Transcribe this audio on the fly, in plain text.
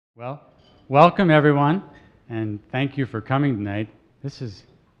Well, welcome everyone, and thank you for coming tonight. This is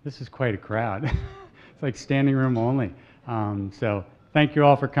quite a crowd. It's like standing room only. So thank you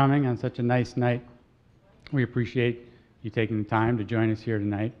all for coming on such a nice night. We appreciate you taking the time to join us here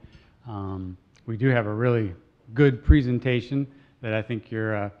tonight. We do have a really good presentation that I think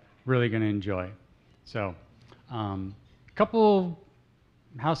you're really going to enjoy. So, a couple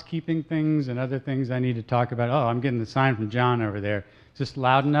housekeeping things and other things I need to talk about. Oh, I'm getting the sign from John over there. Is this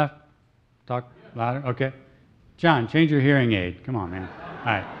loud enough? Talk louder? Okay. John, change your hearing aid. Come on, man. All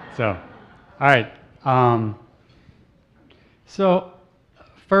right. All right. So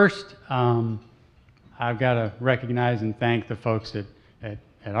first, I've got to recognize and thank the folks at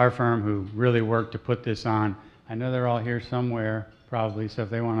our firm who really worked to put this on. I know they're all here somewhere, probably, so if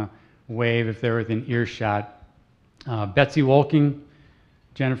they want to wave if they're within earshot. Betsy Wolking,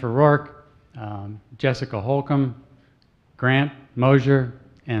 Jennifer Rourke, Jessica Holcomb, Grant Mosier,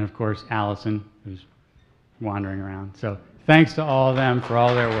 and of course Allison, who's wandering around. So thanks to all of them for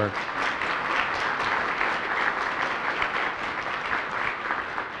all their work.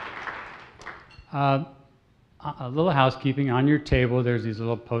 A little housekeeping. On your table, there's these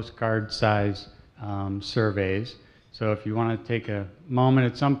little postcard size surveys. So if you want to take a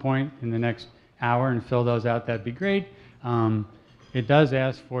moment at some point in the next hour and fill those out, that'd be great. It does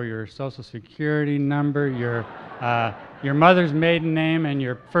ask for your social security number, your mother's maiden name, and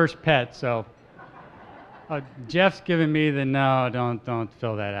your first pet. So Jeff's giving me the no, don't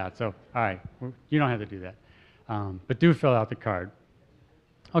fill that out. So all right, you don't have to do that, but do fill out the card.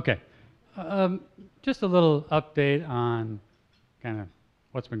 Okay, just a little update on kind of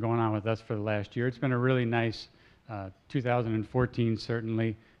what's been going on with us for the last year. It's been a really nice 2014,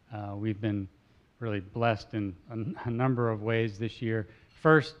 certainly. We've been really blessed in a number of ways this year.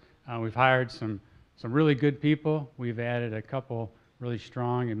 First, we've hired some really good people. We've added a couple really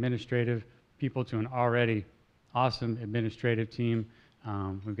strong administrative people to an already awesome administrative team.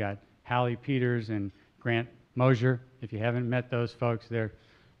 We've got Hallie Peters and Grant Mosier. If you haven't met those folks, they're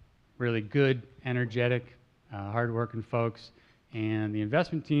really good, energetic, hardworking folks. And the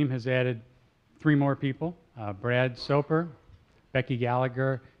investment team has added 3 more people, Brad Soper, Becky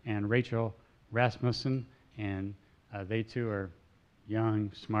Gallagher, and Rachel Rasmussen, and they too are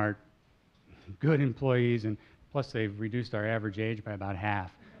young, smart, good employees, and plus they've reduced our average age by about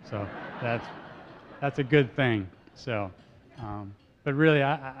half. So that's a good thing. So, but really,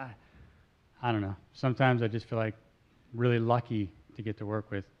 I don't know. Sometimes I just feel like really lucky to get to work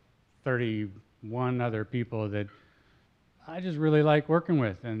with 31 other people that I just really like working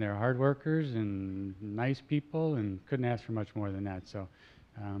with, and they're hard workers and nice people, and couldn't ask for much more than that. So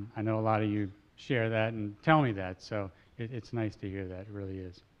I know a lot of you share that and tell me that, so it's nice to hear that. It really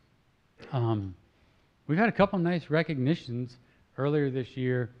is. We've had a couple nice recognitions. Earlier this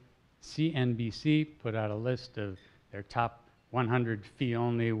year, CNBC put out a list of their top 100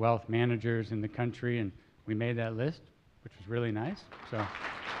 fee-only wealth managers in the country, and we made that list, which was really nice. So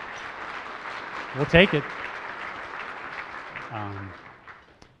we'll take it.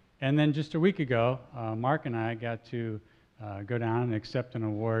 And then just a week ago, Mark and I got to go down and accept an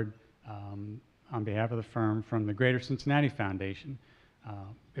award on behalf of the firm from the Greater Cincinnati Foundation.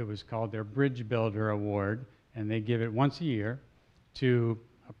 It was called their Bridge Builder Award, and they give it once a year to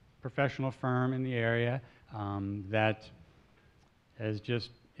a professional firm in the area that has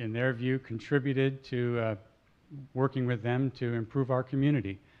just, in their view, contributed to working with them to improve our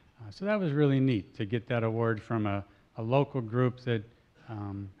community. So that was really neat to get that award from a local group that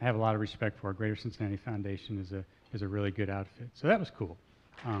I have a lot of respect for. Greater Cincinnati Foundation is a really good outfit. So that was cool.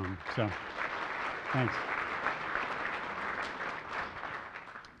 So thanks.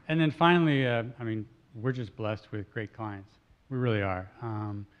 And then finally, I mean, we're just blessed with great clients. We really are.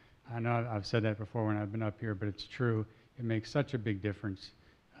 I know I've said that before when I've been up here, but it's true. It makes such a big difference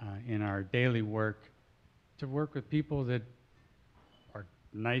in our daily work to work with people that are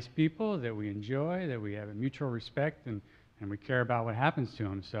nice people, that we enjoy, that we have a mutual respect, and we care about what happens to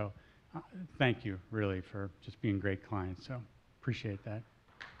them. So thank you, really, for just being great clients. So appreciate that.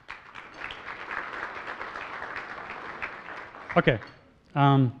 Okay.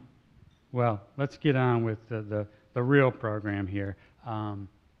 Well, let's get on with the real program here.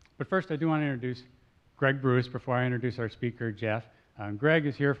 But first, I do want to introduce Greg Bruce before I introduce our speaker, Jeff. Greg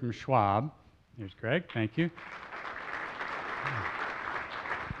is here from Schwab. Here's Greg. Thank you.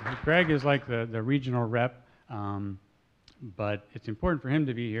 Greg is like the regional rep, but it's important for him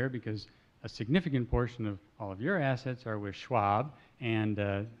to be here because a significant portion of all of your assets are with Schwab,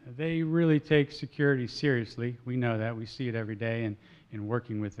 and they really take security seriously. We know that. We see it every day in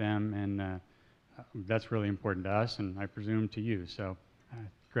working with them, and that's really important to us, and I presume to you. So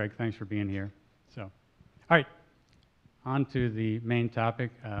Greg. Thanks for being here. So, all right, on to the main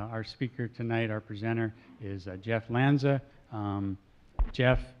topic. Our speaker tonight, our presenter, is Jeff Lanza.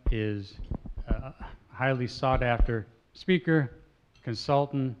 Jeff is a highly sought-after speaker,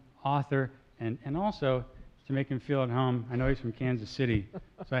 consultant, author, and also, to make him feel at home, I know he's from Kansas City,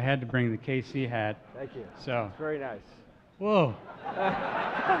 so I had to bring the KC hat. Thank you. So, it's very nice. Whoa.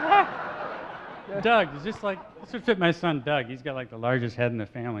 Doug, is this would fit my son Doug. He's got like the largest head in the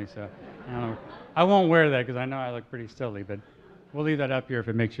family, so I won't wear that because I know I look pretty silly, but we'll leave that up here if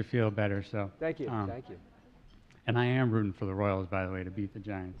it makes you feel better. So thank you, thank you. And I am rooting for the Royals, by the way, to beat the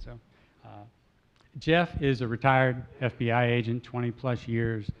Giants. So Jeff is a retired FBI agent, 20 plus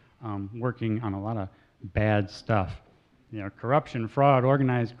years, working on a lot of bad stuff. Corruption, fraud,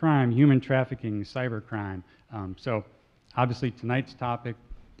 organized crime, human trafficking, cybercrime. So obviously tonight's topic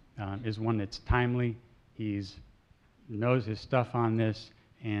is one that's timely. He knows his stuff on this,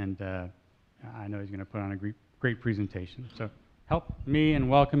 and I know he's going to put on a great presentation. So help me in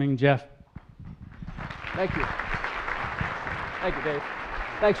welcoming Jeff. Thank you. Thank you, Dave.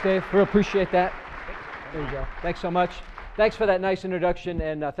 Thanks, Dave. Really appreciate that. There you go. Thanks so much. Thanks for that nice introduction,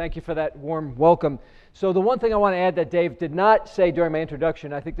 and thank you for that warm welcome. So the one thing I want to add that Dave did not say during my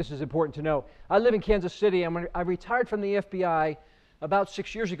introduction, I think this is important to know. I live in Kansas City, and when I retired from the FBI about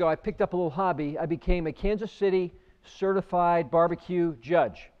 6 years ago, I picked up a little hobby. I became a Kansas City certified barbecue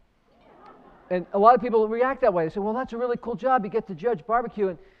judge. And a lot of people react that way. They say, well, that's a really cool job. You get to judge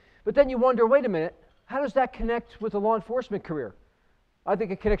barbecue. But then you wonder, wait a minute, how does that connect with a law enforcement career? I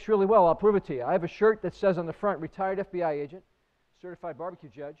think it connects really well. I'll prove it to you. I have a shirt that says on the front, retired FBI agent, certified barbecue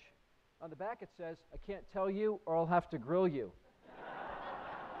judge. On the back it says, I can't tell you or I'll have to grill you.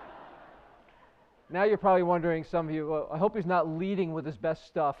 Now you're probably wondering, some of you, well, I hope he's not leading with his best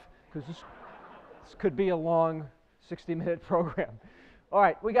stuff, because this could be a long 60-minute program. All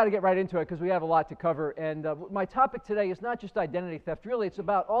right, we got to get right into it because we have a lot to cover. And my topic today is not just identity theft. Really, it's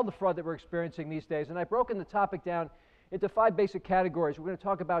about all the fraud that we're experiencing these days. And I've broken the topic down into 5 basic categories. We're going to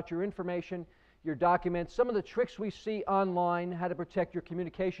talk about your information, your documents, some of the tricks we see online, how to protect your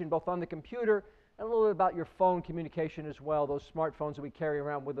communication both on the computer, and a little bit about your phone communication as well, those smartphones that we carry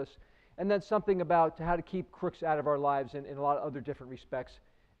around with us. And then something about how to keep crooks out of our lives in a lot of other different respects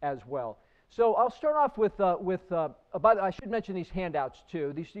as well. So I'll start off with I should mention these handouts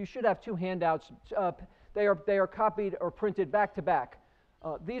too. You should have 2 handouts. They are copied or printed back to back.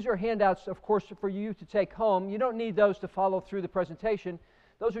 These are handouts, of course, for you to take home. You don't need those to follow through the presentation.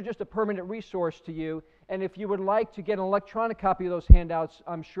 Those are just a permanent resource to you. And if you would like to get an electronic copy of those handouts,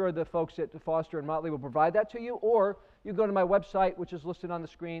 I'm sure the folks at Foster and Motley will provide that to you. Or you go to my website, which is listed on the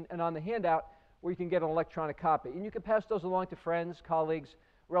screen and on the handout, where you can get an electronic copy. And you can pass those along to friends, colleagues,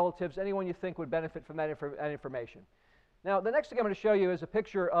 relatives, anyone you think would benefit from that information. Now, the next thing I'm going to show you is a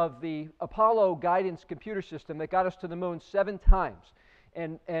picture of the Apollo guidance computer system that got us to the moon 7 times.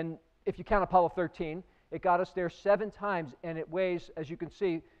 And if you count Apollo 13, it got us there 7 times, and it weighs, as you can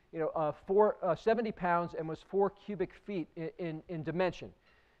see, 70 pounds and was 4 cubic feet in dimension.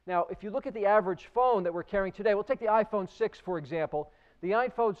 Now, if you look at the average phone that we're carrying today, we'll take the iPhone 6, for example. The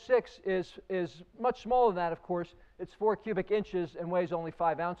iPhone 6 is much smaller than that, of course. It's 4 cubic inches and weighs only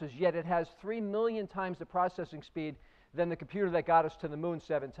 5 ounces, yet it has 3 million times the processing speed than the computer that got us to the moon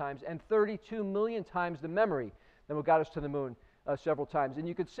 7 times, and 32 million times the memory than what got us to the moon several times. And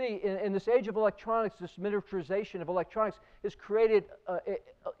you can see in this age of electronics, this miniaturization of electronics has created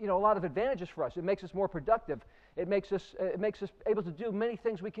a lot of advantages for us. It makes us more productive. It makes us able to do many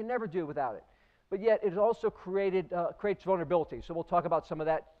things we can never do without it. But yet it also creates vulnerability. So we'll talk about some of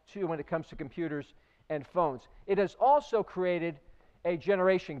that too when it comes to computers and phones. It has also created a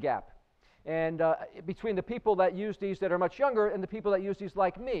generation gap. And between the people that use these that are much younger and the people that use these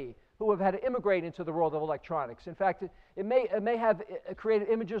like me, who have had to immigrate into the world of electronics. In fact, it may have created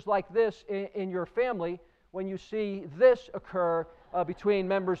images like this in your family when you see this occur between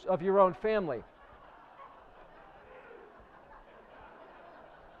members of your own family.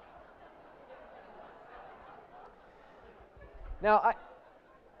 Now, I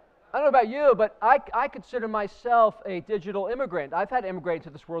don't know about you, but I consider myself a digital immigrant. I've had to immigrate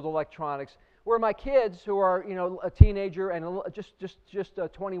into this world of electronics, where my kids, who are a teenager and just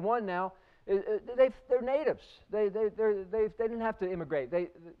 21 now, they're natives. They didn't have to immigrate. They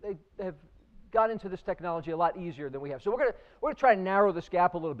have got into this technology a lot easier than we have. So we're gonna try to narrow this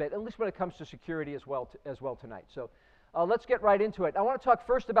gap a little bit, at least when it comes to security as well tonight. So let's get right into it. I want to talk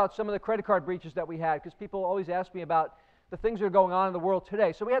first about some of the credit card breaches that we had, because people always ask me about the things that are going on in the world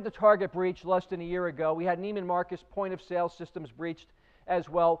today. So we had the Target breach less than a year ago. We had Neiman Marcus point-of-sale systems breached as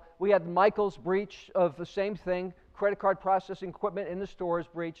well. We had Michael's breach of the same thing, credit card processing equipment in the stores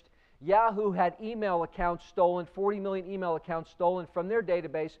breached. Yahoo had email accounts stolen, 40 million email accounts stolen from their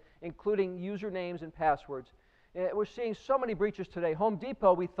database, including usernames and passwords. We're seeing so many breaches today. Home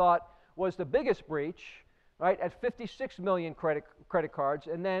Depot, we thought, was the biggest breach, right, at 56 million credit cards.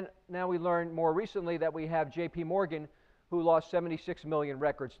 And then now we learned more recently that we have JP Morgan, who lost 76 million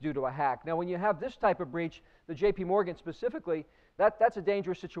records due to a hack. Now, when you have this type of breach, the JP Morgan specifically, that's a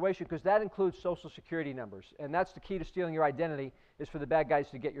dangerous situation because that includes Social Security numbers. And that's the key to stealing your identity, is for the bad guys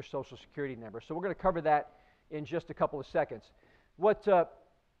to get your Social Security number. So we're going to cover that in just a couple of seconds. What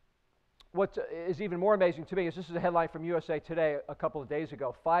is even more amazing to me is this is a headline from USA Today a couple of days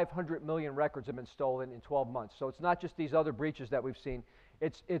ago. 500 million records have been stolen in 12 months. So it's not just these other breaches that we've seen.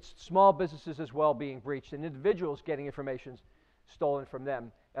 It's small businesses as well being breached and individuals getting information stolen from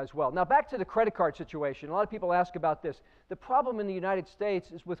them as well. Now back to the credit card situation. A lot of people ask about this. The problem in the United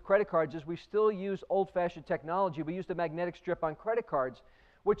States is with credit cards is we still use old-fashioned technology. We use the magnetic strip on credit cards,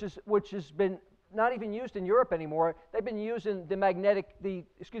 which has been not even used in Europe anymore. They've been using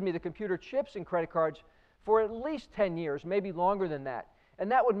the computer chips in credit cards for at least 10 years, maybe longer than that.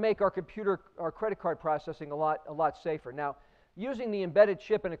 And that would make our credit card processing a lot safer. Now, using the embedded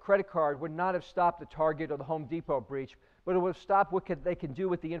chip in a credit card would not have stopped the Target or the Home Depot breach, but it would have stopped what they can do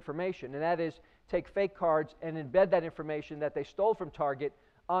with the information, and that is take fake cards and embed that information that they stole from Target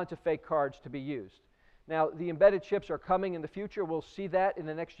onto fake cards to be used. Now, the embedded chips are coming in the future. We'll see that in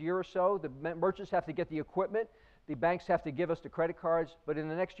the next year or so. The merchants have to get the equipment. The banks have to give us the credit cards. But in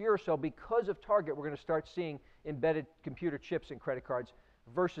the next year or so, because of Target, we're going to start seeing embedded computer chips in credit cards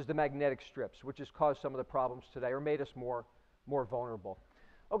versus the magnetic strips, which has caused some of the problems today or made us more vulnerable.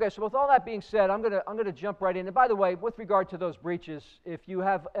 Okay, so with all that being said, I'm going to jump right in. And by the way, with regard to those breaches, if you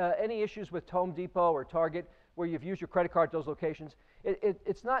have any issues with Home Depot or Target where you've used your credit card at those locations,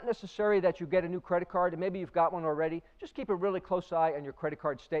 it's not necessary that you get a new credit card, and maybe you've got one already. Just keep a really close eye on your credit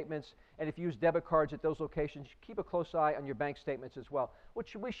card statements, and if you use debit cards at those locations, keep a close eye on your bank statements as well,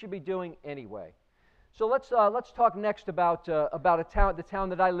 which we should be doing anyway. So let's talk next about the town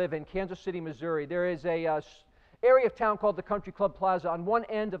that I live in, Kansas City, Missouri. There is a area of town called the Country Club Plaza. On one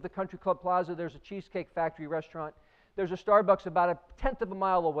end of the Country Club Plaza, there's a Cheesecake Factory restaurant. There's a Starbucks about a tenth of a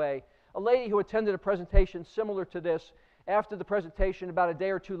mile away. A lady who attended a presentation similar to this, after the presentation, about a day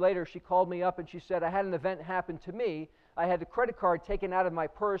or two later, she called me up and she said, I had an event happen to me. I had the credit card taken out of my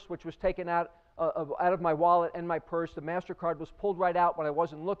purse, which was taken out of my wallet and my purse. The MasterCard was pulled right out when I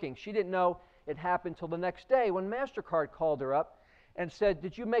wasn't looking. She didn't know it happened till the next day when MasterCard called her up and said,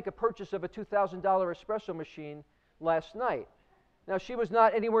 did you make a purchase of a $2,000 espresso machine last night? Now, she was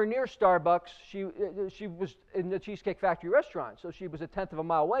not anywhere near Starbucks. She was in the Cheesecake Factory restaurant, so she was a tenth of a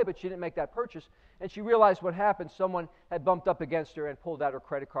mile away, but she didn't make that purchase. And she realized what happened. Someone had bumped up against her and pulled out her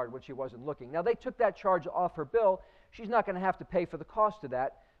credit card when she wasn't looking. Now, they took that charge off her bill. She's not going to have to pay for the cost of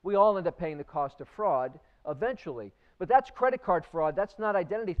that. We all end up paying the cost of fraud eventually. But that's credit card fraud. That's not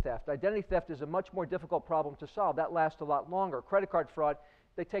identity theft. Identity theft is a much more difficult problem to solve. That lasts a lot longer. Credit card fraud,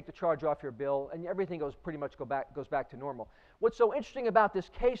 they take the charge off your bill, and everything goes back to normal. What's so interesting about this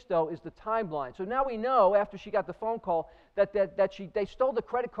case, though, is the timeline. So now we know, after she got the phone call, that they stole the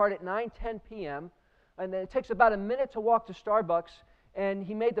credit card at 9:10 p.m., and then it takes about a minute to walk to Starbucks, and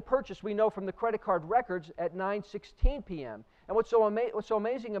he made the purchase, we know from the credit card records, at 9:16 p.m. And what's so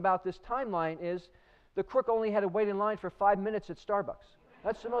amazing about this timeline is the crook only had to wait in line for 5 minutes at Starbucks.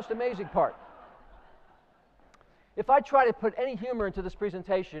 That's the most amazing part. If I try to put any humor into this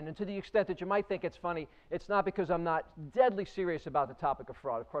presentation, and to the extent that you might think it's funny, it's not because I'm not deadly serious about the topic of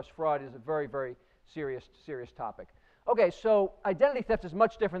fraud. Of course, fraud is a very, very serious topic. Okay, so identity theft is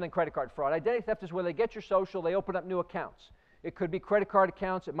much different than credit card fraud. Identity theft is where they get your social, they open up new accounts. It could be credit card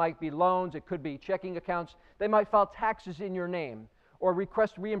accounts, it might be loans, it could be checking accounts. They might file taxes in your name or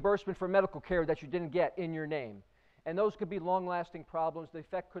request reimbursement for medical care that you didn't get in your name. And those could be long-lasting problems. The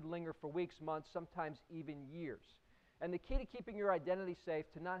effect could linger for weeks, months, sometimes even years. And the key to keeping your identity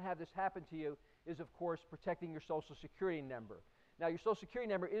safe, to not have this happen to you, is, of course, protecting your Social Security number. Now, your Social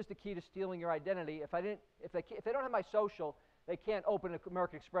Security number is the key to stealing your identity. If they don't have my social, they can't open an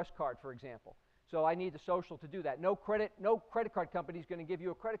American Express card, for example. So I need the social to do that. No credit card company is going to give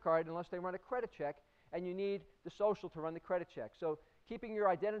you a credit card unless they run a credit check, and you need the social to run the credit check. So keeping your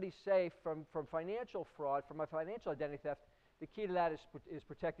identity safe from financial fraud, from financial identity theft, the key to that is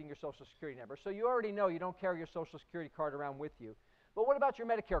protecting your Social Security number. So you already know you don't carry your Social Security card around with you. But what about your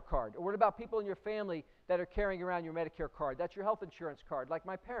Medicare card? Or what about people in your family that are carrying around your Medicare card? That's your health insurance card, like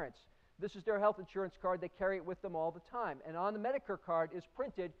my parents. This is their health insurance card. They carry it with them all the time. And on the Medicare card is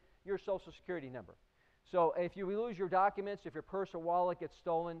printed your Social Security number. So if you lose your documents, if your purse or wallet gets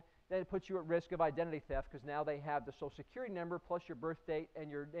stolen, then it puts you at risk of identity theft because now they have the Social Security number plus your birth date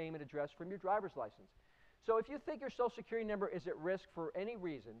and your name and address from your driver's license. So if you think your Social Security number is at risk for any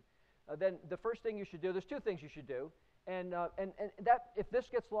reason, then the first thing you should do, there's two things you should do, and that if this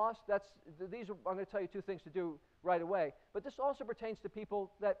gets lost, I'm going to tell you two things to do right away. But this also pertains to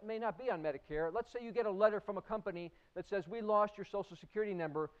people that may not be on Medicare. Let's say you get a letter from a company that says, we lost your Social Security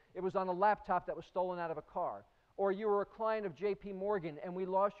number. It was on a laptop that was stolen out of a car. Or you were a client of J.P. Morgan and we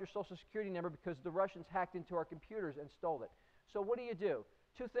lost your Social Security number because the Russians hacked into our computers and stole it. So what do?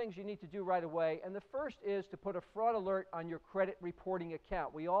 Two things you need to do right away. And the first is to put a fraud alert on your credit reporting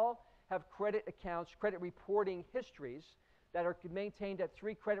account. We all have credit accounts, credit reporting histories that are maintained at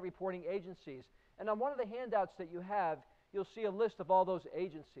 3 credit reporting agencies. And on one of the handouts that you have, you'll see a list of all those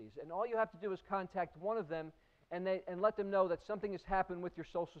agencies. And all you have to do is contact one of them and let them know that something has happened with your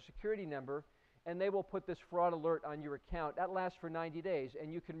Social Security number, and they will put this fraud alert on your account. That lasts for 90 days,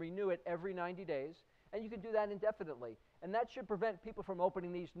 and you can renew it every 90 days, and you can do that indefinitely. And that should prevent people from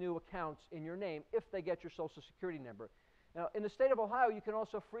opening these new accounts in your name if they get your Social Security number. Now, in the state of Ohio, you can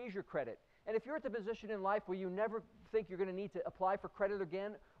also freeze your credit. And if you're at the position in life where you never think you're going to need to apply for credit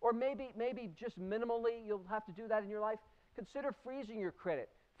again, or maybe just minimally you'll have to do that in your life, consider freezing your credit.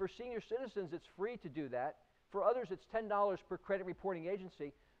 For senior citizens, it's free to do that. For others, it's $10 per credit reporting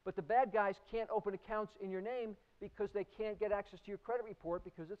agency. But the bad guys can't open accounts in your name because they can't get access to your credit report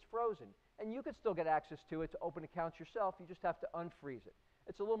because it's frozen. And you can still get access to it to open accounts yourself. You just have to unfreeze it.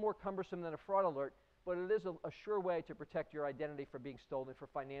 It's a little more cumbersome than a fraud alert, but it is a sure way to protect your identity from being stolen for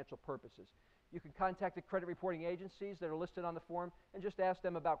financial purposes. You can contact the credit reporting agencies that are listed on the form and just ask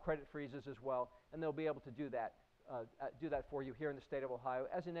them about credit freezes as well, and they'll be able to do that for you here in the state of Ohio,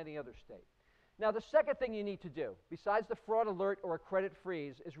 as in any other state. Now, the second thing you need to do, besides the fraud alert or a credit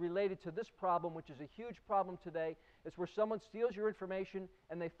freeze, is related to this problem, which is a huge problem today. It's where someone steals your information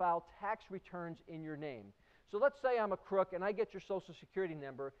and they file tax returns in your name. So let's say I'm a crook and I get your Social Security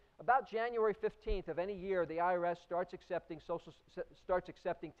number. About January 15th of any year, the IRS starts accepting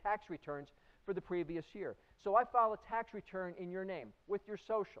tax returns for the previous year. So I file a tax return in your name with your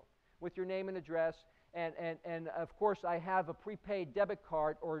social, with your name and address. And of course, I have a prepaid debit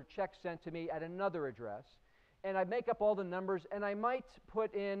card or check sent to me at another address. And I make up all the numbers, and I might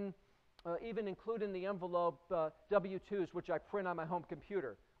put in, even include in the envelope, W-2s, which I print on my home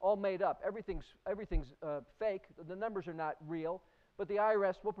computer, all made up. Everything's fake. The numbers are not real. But the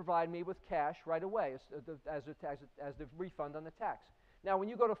IRS will provide me with cash right away as the refund on the tax. Now, when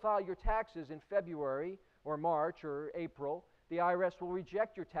you go to file your taxes in February or March or April, the IRS will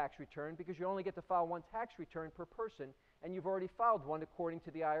reject your tax return because you only get to file one tax return per person, and you've already filed one according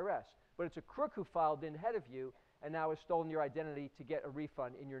to the IRS. But it's a crook who filed in ahead of you and now has stolen your identity to get a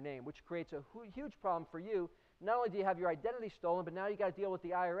refund in your name, which creates a huge problem for you. Not only do you have your identity stolen, but now you got to deal with the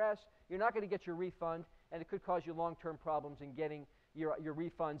IRS. You're not going to get your refund, and it could cause you long-term problems in getting your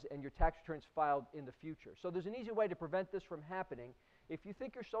refunds and your tax returns filed in the future. So there's an easy way to prevent this from happening. If you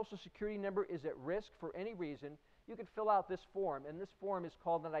think your Social Security number is at risk for any reason, you can fill out this form, and this form is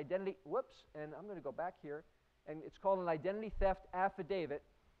called an identity, and I'm going to go back here, and it's called an identity theft affidavit,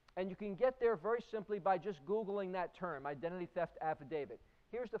 and you can get there very simply by just Googling that term, identity theft affidavit.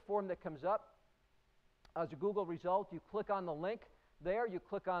 Here's the form that comes up. As a Google result, you click on the link there, you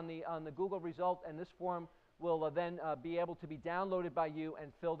click on the Google result, and this form will then be able to be downloaded by you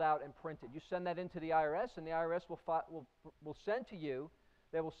and filled out and printed. You send that into the IRS, and the IRS will send to you,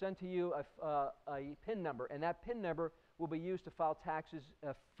 they will send to you a PIN number, and that PIN number will be used to file taxes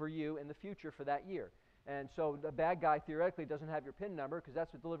for you in the future for that year. And so the bad guy theoretically doesn't have your PIN number because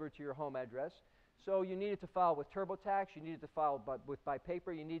that's delivered to your home address. So you need it to file with TurboTax, you need it to file by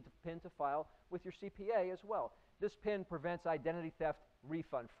paper, you need the PIN to file with your CPA as well. This PIN prevents identity theft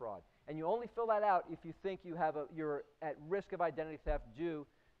refund fraud. And you only fill that out if you think you're at risk of identity theft due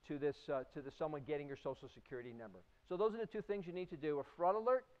to someone getting your Social Security number. So those are the two things you need to do: a fraud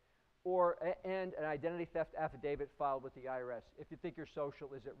alert and an identity theft affidavit filed with the IRS if you think your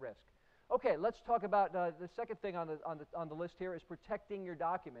social is at risk. Okay, let's talk about the second thing on the list here is protecting your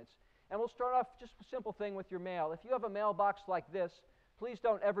documents. And we'll start off just a simple thing with your mail. If you have a mailbox like this, please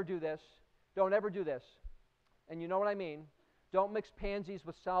don't ever do this. Don't ever do this. And you know what I mean. Don't mix pansies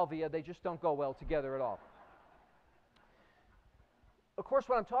with salvia. They just don't go well together at all. Of course,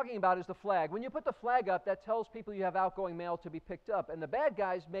 what I'm talking about is the flag. When you put the flag up, that tells people you have outgoing mail to be picked up. And the bad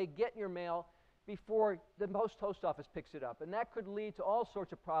guys may get your mail before the post office picks it up. And that could lead to all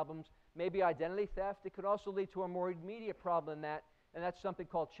sorts of problems, maybe identity theft. It could also lead to a more immediate problem than that, and that's something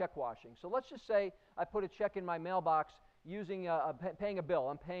called check washing. So let's just say I put a check in my mailbox using paying a bill.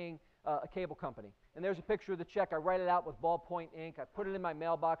 I'm paying a cable company. And there's a picture of the check. I write it out with ballpoint ink. I put it in my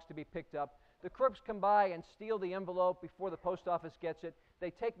mailbox to be picked up. The crooks come by and steal the envelope before the post office gets it. They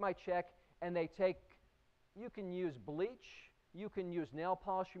take my check, and you can use bleach, you can use nail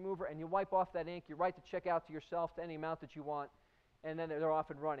polish remover, and you wipe off that ink. You write the check out to yourself to any amount that you want, and then they're off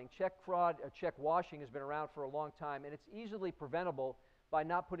and running. Check fraud, check washing has been around for a long time, and it's easily preventable by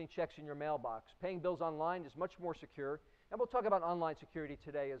not putting checks in your mailbox. Paying bills online is much more secure, and we'll talk about online security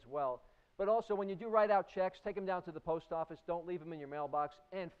today as well. But also, when you do write out checks, take them down to the post office. Don't leave them in your mailbox.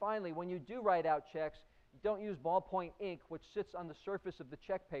 And finally, when you do write out checks, don't use ballpoint ink, which sits on the surface of the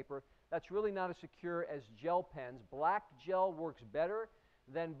check paper. That's really not as secure as gel pens. Black gel works better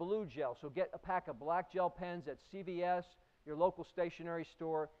than blue gel. So get a pack of black gel pens at CVS, your local stationery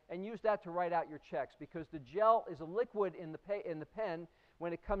store, and use that to write out your checks, because the gel is a liquid in the pen.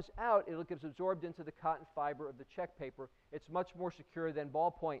 When it comes out, it gets absorbed into the cotton fiber of the check paper. It's much more secure than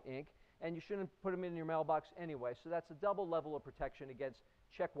ballpoint ink, and you shouldn't put them in your mailbox anyway. So that's a double level of protection against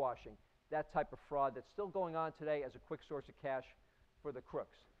check washing, that type of fraud that's still going on today as a quick source of cash for the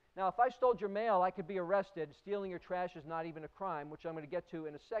crooks. Now, if I stole your mail, I could be arrested. Stealing your trash is not even a crime, which I'm going to get to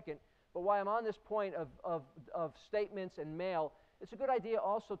in a second. But while I'm on this point of statements and mail, it's a good idea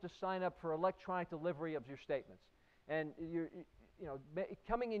also to sign up for electronic delivery of your statements. And your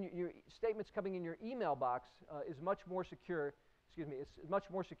statements coming in your email box is much more secure. It's much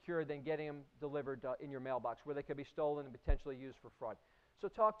more secure than getting them delivered in your mailbox, where they could be stolen and potentially used for fraud. So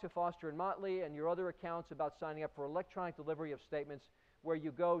talk to Foster and Motley and your other accounts about signing up for electronic delivery of statements, where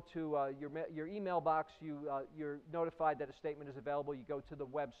you go to your email box, you're notified that a statement is available. You go to the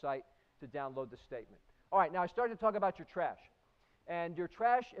website to download the statement. All right, now I started to talk about your trash. And your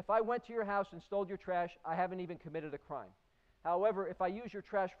trash, if I went to your house and stole your trash, I haven't even committed a crime. However, if I use your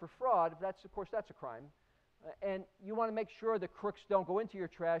trash for fraud, of course that's a crime. And you want to make sure the crooks don't go into your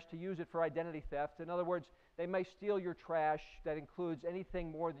trash to use it for identity theft. In other words, they may steal your trash that includes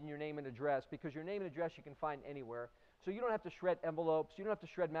anything more than your name and address, because your name and address you can find anywhere. So you don't have to shred envelopes, you don't have to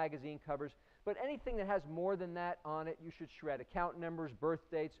shred magazine covers, but anything that has more than that on it, you should shred. Account numbers, birth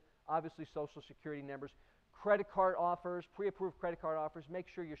dates, obviously social security numbers, credit card offers, pre-approved credit card offers, make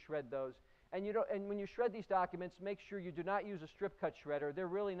sure you shred those. And when you shred these documents, make sure you do not use a strip cut shredder. They're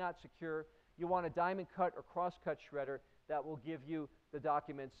really not secure. You want a diamond cut or cross cut shredder that will give you the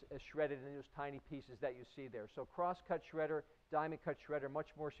documents shredded in those tiny pieces that you see there. So cross cut shredder, diamond cut shredder, much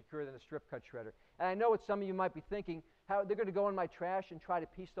more secure than a strip cut shredder. And I know what some of you might be thinking, how they're going to go in my trash and try to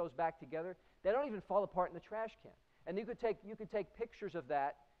piece those back together. They don't even fall apart in the trash can. And you could take pictures of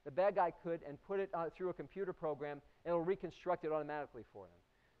that, the bad guy could, and put it through a computer program, and it'll reconstruct it automatically for them.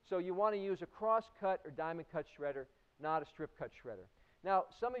 So you want to use a cross cut or diamond cut shredder, not a strip cut shredder. Now,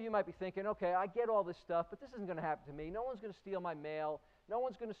 some of you might be thinking, okay, I get all this stuff, but this isn't going to happen to me. No one's going to steal my mail. No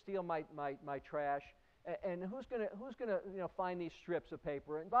one's going to steal my trash. And who's going to find these strips of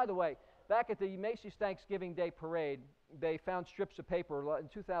paper? And by the way, back at the Macy's Thanksgiving Day Parade, they found strips of paper in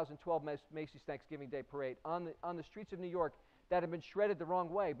 2012 Macy's Thanksgiving Day Parade on the streets of New York that had been shredded the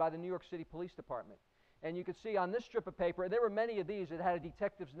wrong way by the New York City Police Department. And you could see on this strip of paper, and there were many of these, it had a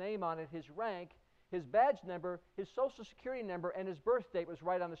detective's name on it, his rank, his badge number, his social security number, and his birth date was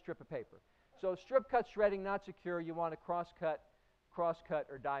right on the strip of paper. So strip cut shredding, not secure. You want a cross cut,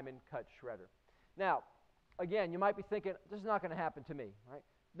 or diamond cut shredder. Now, again, you might be thinking, this is not going to happen to me, right?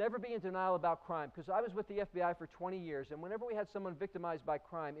 Never be in denial about crime, because I was with the FBI for 20 years, and whenever we had someone victimized by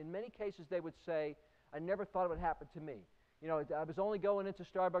crime, in many cases they would say, I never thought it would happen to me. You know, I was only going into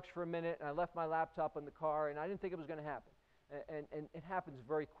Starbucks for a minute, and I left my laptop in the car, and I didn't think it was going to happen. And it happens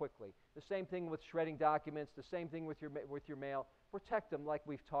very quickly. The same thing with shredding documents, the same thing with your mail. Protect them like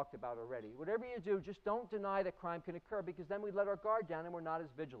we've talked about already. Whatever you do, just don't deny that crime can occur, because then we let our guard down and we're not as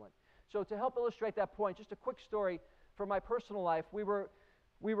vigilant. So to help illustrate that point, just a quick story from my personal life. We were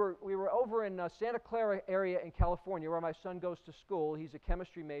over in Santa Clara area in California, where my son goes to school. He's a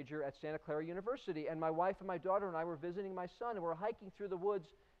chemistry major at Santa Clara University, and my wife and my daughter and I were visiting my son, and we're hiking through the woods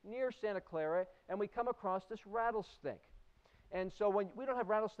near Santa Clara, and we come across this rattlesnake. And so we don't have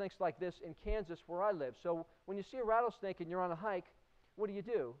rattlesnakes like this in Kansas where I live. So when you see a rattlesnake and you're on a hike, what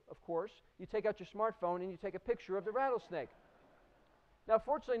do? Of course, you take out your smartphone and you take a picture of the rattlesnake. Now,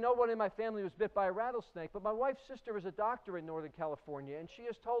 fortunately, no one in my family was bit by a rattlesnake, but my wife's sister is a doctor in Northern California, and she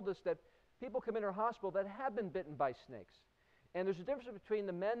has told us that people come in her hospital that have been bitten by snakes. And there's a difference between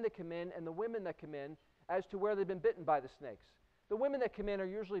the men that come in and the women that come in as to where they've been bitten by the snakes. The women that come in are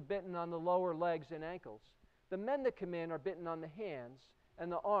usually bitten on the lower legs and ankles. The men that come in are bitten on the hands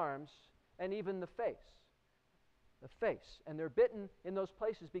and the arms and even the face. And they're bitten in those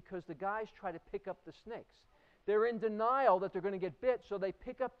places because the guys try to pick up the snakes. They're in denial that they're going to get bit, so they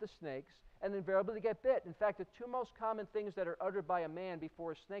pick up the snakes, and invariably they get bit. In fact, the two most common things that are uttered by a man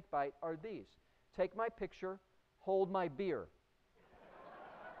before a snake bite are these: take my picture, hold my beer.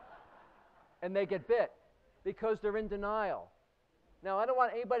 And they get bit because they're in denial. Now, I don't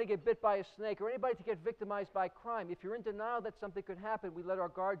want anybody to get bit by a snake or anybody to get victimized by crime. If you're in denial that something could happen, we let our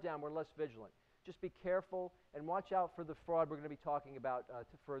guard down. We're less vigilant. Just be careful and watch out for the fraud we're going to be talking about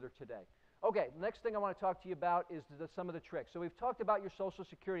further today. Okay, the next thing I want to talk to you about is some of the tricks. So we've talked about your Social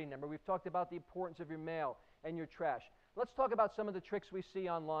Security number. We've talked about the importance of your mail and your trash. Let's talk about some of the tricks we see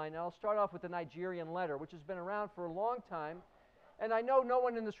online. And I'll start off with the Nigerian letter, which has been around for a long time. And I know no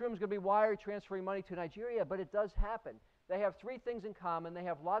one in this room is going to be wire transferring money to Nigeria, but it does happen. They have three things in common. They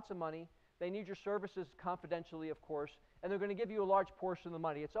have lots of money. They need your services confidentially, of course, and they're going to give you a large portion of the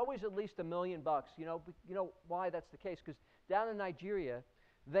money. It's always at least $1 million. You know why that's the case? Because down in Nigeria,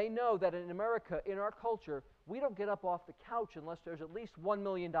 they know that in America, in our culture, we don't get up off the couch unless there's at least $1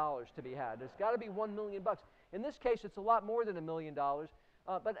 million to be had. There's got to be $1 million. In this case, it's a lot more than $1 million.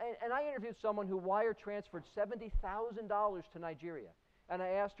 And I interviewed someone who wire transferred $70,000 to Nigeria. And I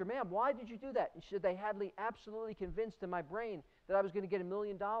asked her, ma'am, why did you do that? And she said, they had me absolutely convinced in my brain that I was going to get $1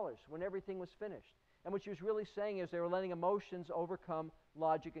 million when everything was finished. And what she was really saying is they were letting emotions overcome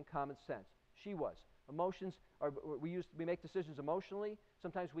logic and common sense. She was. Emotions are, we make decisions emotionally.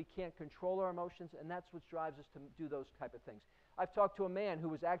 Sometimes we can't control our emotions, and that's what drives us to do those type of things. I've talked to a man who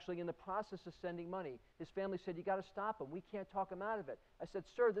was actually in the process of sending money. His family said, you got to stop him. We can't talk him out of it. I said,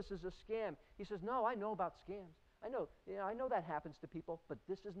 sir, this is a scam. He says, no, I know about scams. I know that happens to people, but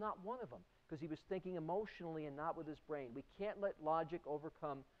this is not one of them, because he was thinking emotionally and not with his brain. We can't let logic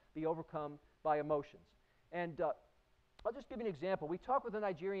be overcome by emotions. And I'll just give you an example. We talked with a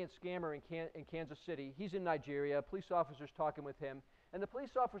Nigerian scammer in Kansas City. He's in Nigeria. A police officer's talking with him. And the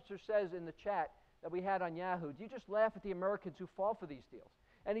police officer says in the chat that we had on Yahoo, do you just laugh at the Americans who fall for these deals?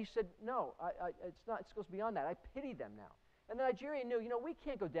 And he said, no, it's not. It goes beyond that. I pity them now. And the Nigerian knew, we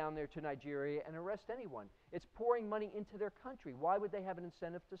can't go down there to Nigeria and arrest anyone. It's pouring money into their country. Why would they have an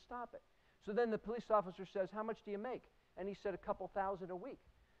incentive to stop it? So then the police officer says, how much do you make? And he said, a couple thousand a week.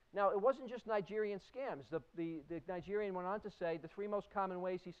 Now, it wasn't just Nigerian scams. The Nigerian went on to say the three most common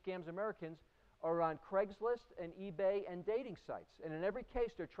ways he scams Americans are on Craigslist and eBay and dating sites. And in every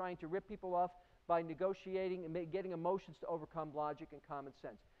case, they're trying to rip people off by negotiating and getting emotions to overcome logic and common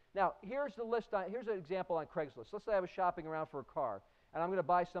sense. Now, here's the list. Here's an example on Craigslist. Let's say I was shopping around for a car, and I'm going to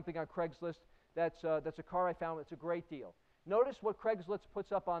buy something on Craigslist that's a car I found. It's a great deal. Notice what Craigslist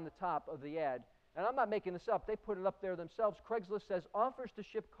puts up on the top of the ad. And I'm not making this up. They put it up there themselves. Craigslist says offers to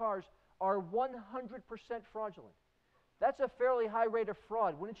ship cars are 100% fraudulent. That's a fairly high rate of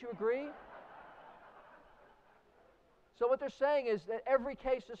fraud. Wouldn't you agree? So what they're saying is that every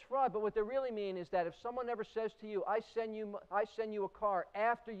case is fraud, but what they really mean is that if someone ever says to you, I send you a car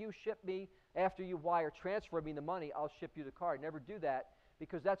after you ship me, after you wire transfer me the money, I'll ship you the car. Never do that,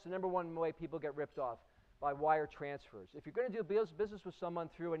 because that's the number one way people get ripped off, by wire transfers. If you're going to do business with someone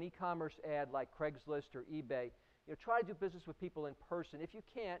through an e-commerce ad like Craigslist or eBay, try to do business with people in person. If you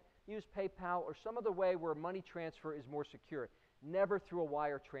can't, use PayPal or some other way where money transfer is more secure. Never through a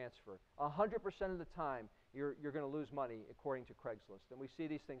wire transfer. 100% of the time, you're going to lose money, according to Craigslist. And we see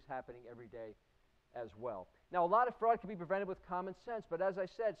these things happening every day as well. Now, a lot of fraud can be prevented with common sense, but as I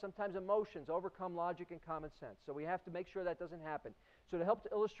said, sometimes emotions overcome logic and common sense. So we have to make sure that doesn't happen. So to help to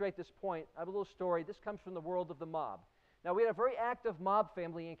illustrate this point, I have a little story. This comes from the world of the mob. Now, we had a very active mob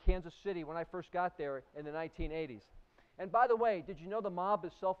family in Kansas City when I first got there in the 1980s. And by the way, did you know the mob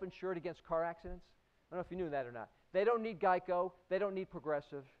is self-insured against car accidents? I don't know if you knew that or not. They don't need Geico. They don't need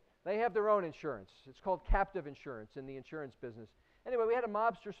Progressive. They have their own insurance. It's called captive insurance in the insurance business. Anyway, we had a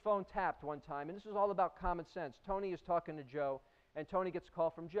mobster's phone tapped one time, and this is all about common sense. Tony is talking to Joe, and Tony gets a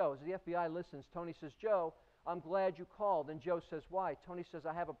call from Joe. As the FBI listens, Tony says, Joe, I'm glad you called. And Joe says, why? Tony says,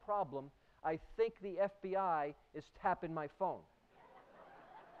 I have a problem. I think the FBI is tapping my phone.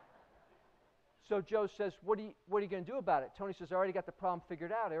 So Joe says, what are you going to do about it? Tony says, I already got the problem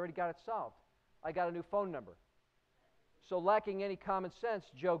figured out. I already got it solved. I got a new phone number. So lacking any common sense,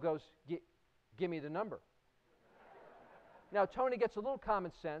 Joe goes, give me the number. Now, Tony gets a little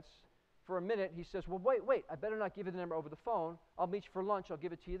common sense. For a minute, he says, well, wait, I better not give you the number over the phone. I'll meet you for lunch. I'll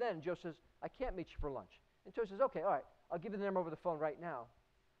give it to you then. And Joe says, I can't meet you for lunch. And Tony says, okay, all right, I'll give you the number over the phone right now,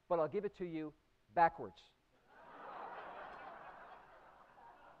 but I'll give it to you backwards.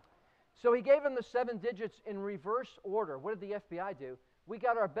 So he gave him the 7 digits in reverse order. What did the FBI do? We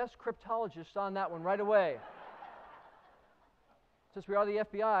got our best cryptologists on that one right away. Since we are the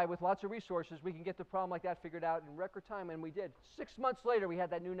FBI with lots of resources, we can get the problem like that figured out in record time, and we did. 6 months later, we had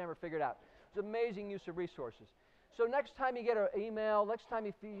that new number figured out. It's amazing use of resources. So next time you get an email, next time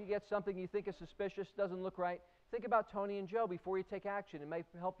you get something you think is suspicious, doesn't look right, think about Tony and Joe before you take action. It may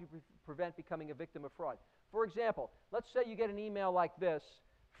help you prevent becoming a victim of fraud. For example, let's say you get an email like this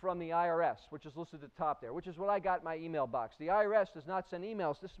from the IRS, which is listed at the top there, which is what I got in my email box. The IRS does not send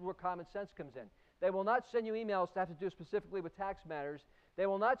emails. This is where common sense comes in. They will not send you emails to have to do specifically with tax matters. They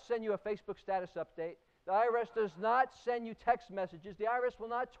will not send you a Facebook status update. The IRS does not send you text messages. The IRS will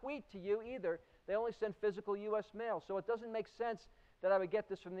not tweet to you either. They only send physical U.S. mail. So it doesn't make sense that I would get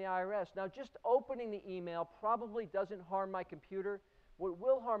this from the IRS. Now, just opening the email probably doesn't harm my computer. What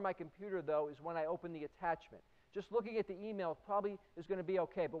will harm my computer, though, is when I open the attachment. Just looking at the email probably is going to be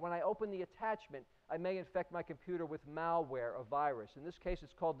okay. But when I open the attachment, I may infect my computer with malware, a virus. In this case,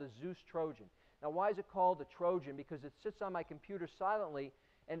 it's called the Zeus Trojan. Now, why is it called a Trojan? Because it sits on my computer silently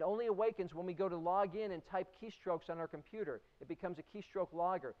and only awakens when we go to log in and type keystrokes on our computer. It becomes a keystroke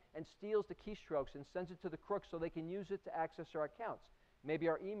logger and steals the keystrokes and sends it to the crooks so they can use it to access our accounts. Maybe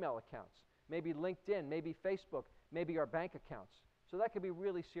our email accounts, maybe LinkedIn, maybe Facebook, maybe our bank accounts. So that could be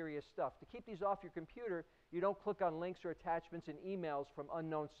really serious stuff. To keep these off your computer, you don't click on links or attachments in emails from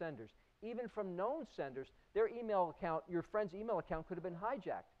unknown senders. Even from known senders, their email account, your friend's email account could have been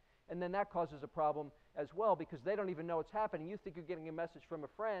hijacked. And then that causes a problem as well because they don't even know what's happening. You think you're getting a message from a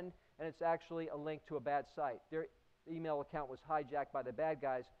friend, and it's actually a link to a bad site. Their email account was hijacked by the bad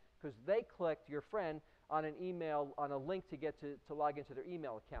guys because they clicked, your friend, on an email, on a link to get to log into their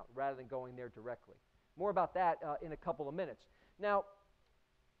email account rather than going there directly. More about that in a couple of minutes. Now,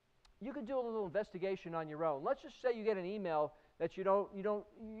 you can do a little investigation on your own. Let's just say you get an email that you don't know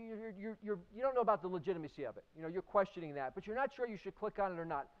about the legitimacy of it. You know, you're questioning that, but you're not sure you should click on it or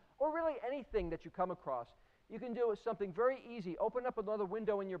not. Or really anything that you come across. You can do something very easy. Open up another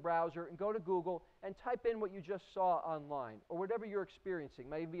window in your browser and go to Google and type in what you just saw online or whatever you're experiencing,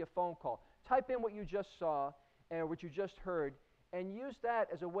 maybe a phone call. Type in what you just saw and what you just heard and use that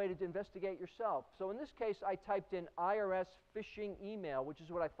as a way to investigate yourself. So in this case, I typed in IRS phishing email, which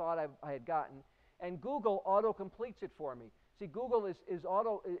is what I thought I had gotten, and Google auto-completes it for me. See, Google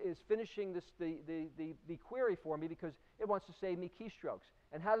is finishing the query for me because it wants to save me keystrokes.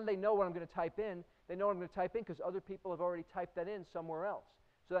 And how do they know what I'm going to type in? They know what I'm going to type in because other people have already typed that in somewhere else.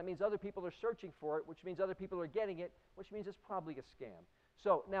 So that means other people are searching for it, which means other people are getting it, which means it's probably a scam.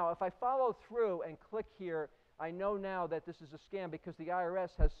 So now if I follow through and click here, I know now that this is a scam because the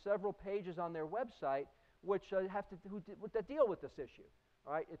IRS has several pages on their website which that deal with this issue.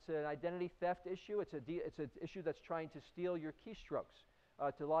 All right, it's an identity theft issue. It's an issue that's trying to steal your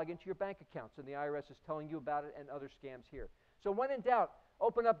keystrokes to log into your bank accounts, and the IRS is telling you about it and other scams here. So when in doubt,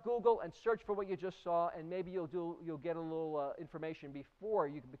 open up Google and search for what you just saw, and maybe you'll get a little information before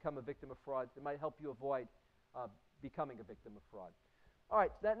you can become a victim of fraud that might help you avoid becoming a victim of fraud. All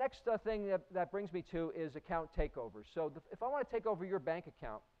right, that next thing that brings me to is account takeovers. So if I want to take over your bank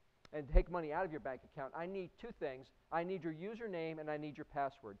account, and take money out of your bank account, I need two things. I need your username and I need your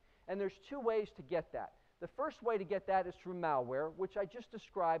password. And there's two ways to get that. The first way to get that is through malware, which I just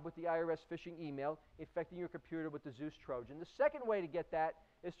described with the IRS phishing email, infecting your computer with the Zeus Trojan. The second way to get that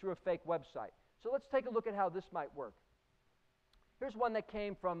is through a fake website. So let's take a look at how this might work. Here's one that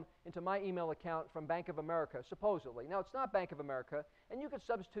came into my email account from Bank of America, supposedly. Now, it's not Bank of America, and you can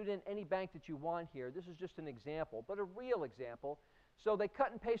substitute in any bank that you want here. This is just an example, but a real example. So they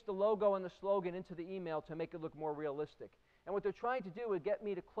cut and paste the logo and the slogan into the email to make it look more realistic. And what they're trying to do is get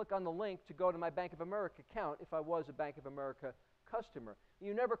me to click on the link to go to my Bank of America account if I was a Bank of America customer.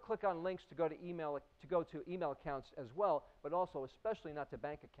 You never click on links to go to email accounts as well, but also especially not to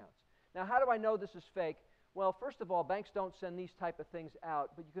bank accounts. Now, how do I know this is fake? Well, first of all, banks don't send these type of things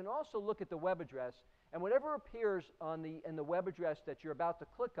out, but you can also look at the web address, and whatever appears in the web address that you're about to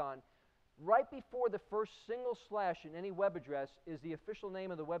click on, right before the first single slash in any web address is the official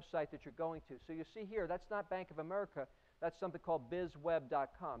name of the website that you're going to. So you see here, that's not Bank of America. That's something called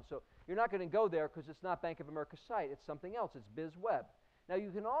bizweb.com. So you're not going to go there because it's not Bank of America's site. It's something else. It's bizweb. Now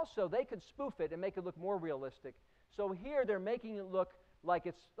you can also, they can spoof it and make it look more realistic. So here they're making it look like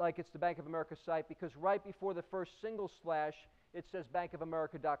it's the Bank of America site because right before the first single slash, it says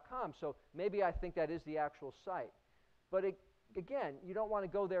bankofamerica.com. So maybe I think that is the actual site. But again, you don't want to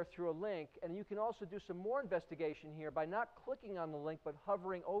go there through a link, and you can also do some more investigation here by not clicking on the link, but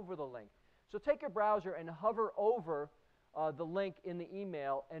hovering over the link. So take your browser and hover over the link in the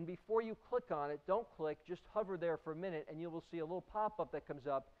email, and before you click on it, don't click, just hover there for a minute, and you will see a little pop-up that comes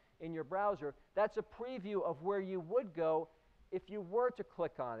up in your browser. That's a preview of where you would go If you were to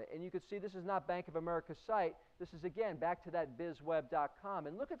click on it, and you could see this is not Bank of America's site, this is again back to that bizweb.com,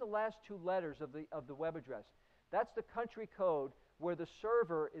 and look at the last two letters of the web address. That's the country code where the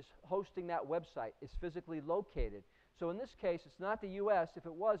server is hosting that website, is physically located. So in this case, it's not the US. If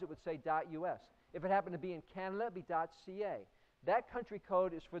it was, it would say .us. If it happened to be in Canada, it would be .ca. That country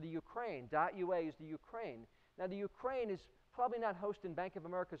code is for the Ukraine. .ua is the Ukraine. Now, the Ukraine is probably not hosting Bank of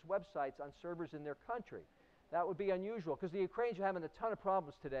America's websites on servers in their country. That would be unusual, because the Ukrainians are having a ton of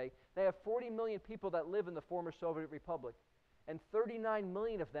problems today. They have 40 million people that live in the former Soviet Republic, and 39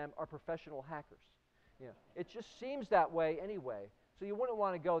 million of them are professional hackers. Yeah. It just seems that way anyway, so you wouldn't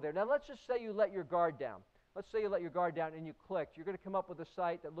want to go there. Now, let's just say you let your guard down. Let's say you let your guard down and you clicked. You're going to come up with a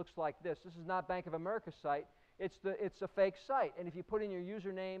site that looks like this. This is not Bank of America's site. It's a fake site, and if you put in your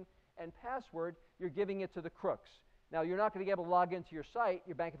username and password, you're giving it to the crooks. Now, you're not going to be able to log into your site,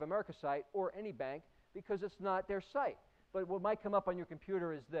 your Bank of America site, or any bank, because it's not their site. But what might come up on your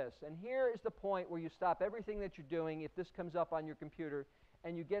computer is this. And here is the point where you stop everything that you're doing if this comes up on your computer,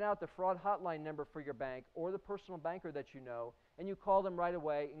 and you get out the fraud hotline number for your bank or the personal banker that you know, and you call them right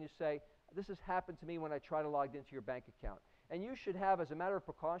away and you say, this has happened to me when I try to log into your bank account. And you should have, as a matter of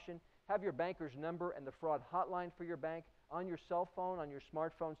precaution, have your banker's number and the fraud hotline for your bank on your cell phone, on your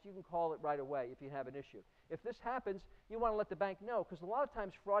smartphone, so you can call it right away if you have an issue. If this happens, you want to let the bank know, because a lot of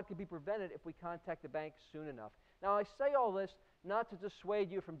times fraud can be prevented if we contact the bank soon enough. Now, I say all this not to dissuade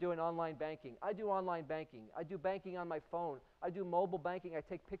you from doing online banking. I do online banking. I do banking on my phone. I do mobile banking. I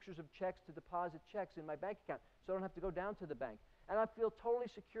take pictures of checks to deposit checks in my bank account, so I don't have to go down to the bank. And I feel totally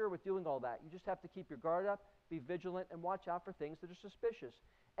secure with doing all that. You just have to keep your guard up, be vigilant, and watch out for things that are suspicious.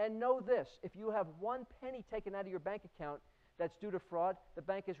 And know this, if you have 1 penny taken out of your bank account that's due to fraud, the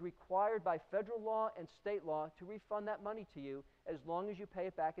bank is required by federal law and state law to refund that money to you as long as you pay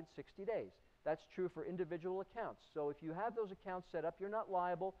it back in 60 days. That's true for individual accounts. So if you have those accounts set up, you're not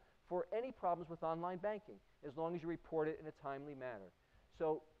liable for any problems with online banking as long as you report it in a timely manner.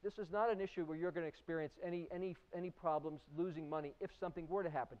 So this is not an issue where you're going to experience any problems losing money if something were to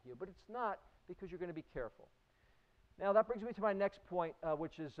happen to you. But it's not, because you're going to be careful. Now, that brings me to my next point,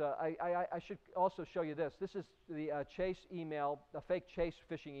 which is I should also show you this. This is the Chase email, the fake Chase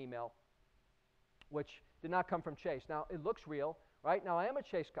phishing email, which did not come from Chase. Now, it looks real, right? Now, I'm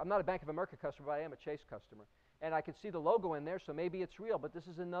not a Bank of America customer, but I am a Chase customer. And I can see the logo in there, so maybe it's real. But this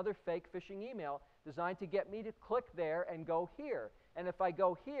is another fake phishing email designed to get me to click there and go here. And if I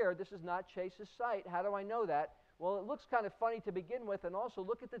go here, this is not Chase's site. How do I know that? Well, it looks kind of funny to begin with, and also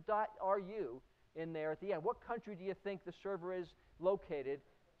look at the .ru in there at the end. What country do you think the server is located?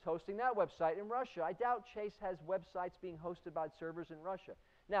 It's hosting that website in Russia. I doubt Chase has websites being hosted by servers in Russia.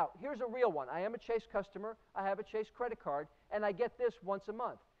 Now, here's a real one. I am a Chase customer. I have a Chase credit card, and I get this once a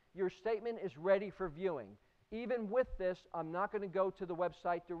month. Your statement is ready for viewing. Even with this, I'm not going to go to the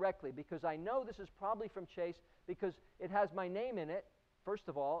website directly, because I know this is probably from Chase, because it has my name in it. First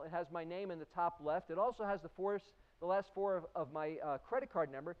of all, it has my name in the top left. It also has the last four of my credit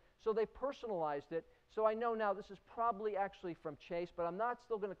card number, so they personalized it. So I know now this is probably actually from Chase, but I'm not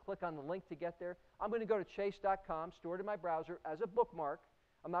still going to click on the link to get there. I'm going to go to chase.com, store it in my browser as a bookmark.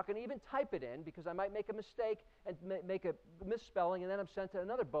 I'm not going to even type it in, because I might make a mistake and make a misspelling, and then I'm sent to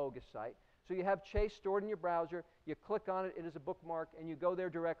another bogus site. So you have Chase stored in your browser, you click on it, it is a bookmark, and you go there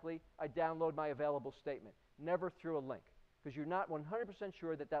directly. I download my available statement, never through a link, because you're not 100%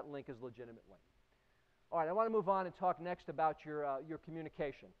 sure that that link is a legitimate link. All right, I want to move on and talk next about your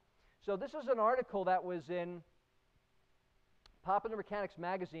communication. So this is an article that was in Popular Mechanics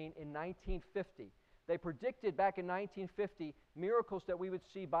magazine in 1950. They predicted back in 1950 miracles that we would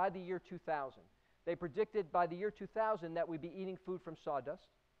see by the year 2000. They predicted by the year 2000 that we'd be eating food from sawdust.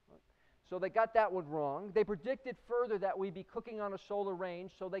 So they got that one wrong. They predicted further that we'd be cooking on a solar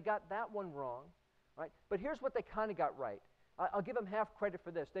range, so they got that one wrong. Right? But here's what they kind of got right. I'll give them half credit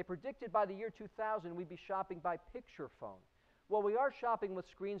for this. They predicted by the year 2000 we'd be shopping by picture phone. Well, we are shopping with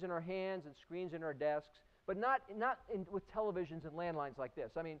screens in our hands and screens in our desks, but not with televisions and landlines like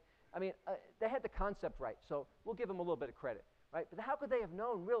this. I mean, they had the concept right, so we'll give them a little bit of credit. Right? But how could they have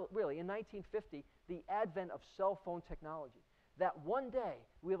known, really, in 1950, the advent of cell phone technology? That one day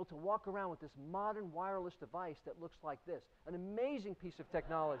we'll be able to walk around with this modern wireless device that looks like this. An amazing piece of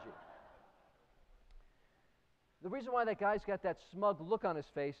technology. The reason why that guy's got that smug look on his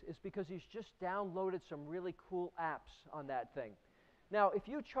face is because he's just downloaded some really cool apps on that thing. Now, if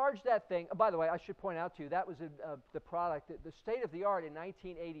you charge that thing, by the way, I should point out to you, that was the product, the state of the art in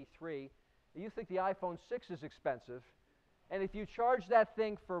 1983. You think the iPhone 6 is expensive, and if you charge that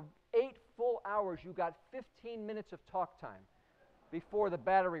thing for 8 full hours, you got 15 minutes of talk time before the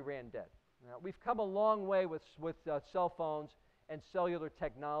battery ran dead. Now, we've come a long way with cell phones and cellular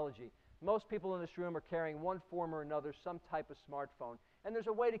technology. Most people in this room are carrying one form or another, some type of smartphone. And there's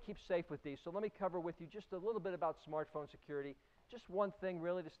a way to keep safe with these. So let me cover with you just a little bit about smartphone security. Just one thing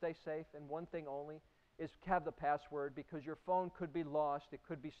really to stay safe, and one thing only, is have the password, because your phone could be lost, it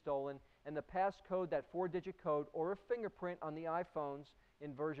could be stolen, and the passcode, that 4-digit code, or a fingerprint on the iPhones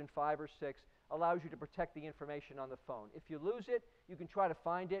in version 5 or 6, allows you to protect the information on the phone. If you lose it, you can try to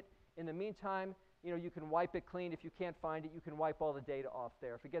find it. In the meantime, you can wipe it clean. If you can't find it, you can wipe all the data off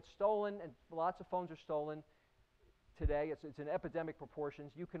there. If it gets stolen, and lots of phones are stolen today, it's in epidemic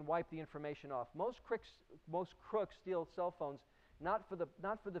proportions, you can wipe the information off. Most crooks steal cell phones not for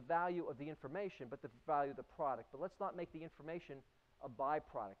the value of the information, but the value of the product. But let's not make the information a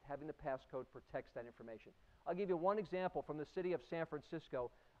byproduct. Having the passcode protects that information. I'll give you one example from the city of San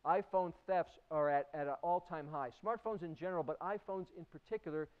Francisco. iPhone thefts are at an all-time high. Smartphones in general, but iPhones in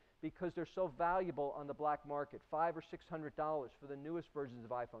particular, because they're so valuable on the black market, $500 or $600 for the newest versions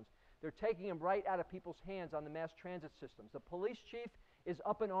of iPhones. They're taking them right out of people's hands on the mass transit systems. The police chief is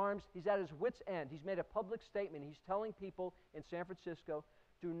up in arms. He's at his wit's end. He's made a public statement. He's telling people in San Francisco,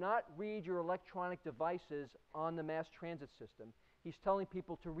 do not read your electronic devices on the mass transit system. He's telling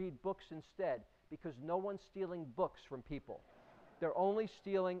people to read books instead, because no one's stealing books from people. They're only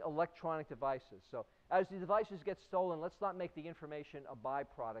stealing electronic devices. So as the devices get stolen, let's not make the information a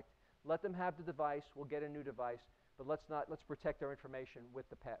byproduct. Let them have the device. We'll get a new device. But let's protect our information with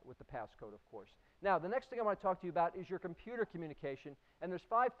the passcode, of course. Now, the next thing I want to talk to you about is your computer communication. And there's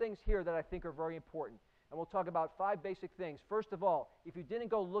 5 things here that I think are very important. And we'll talk about 5 basic things. First of all, if you didn't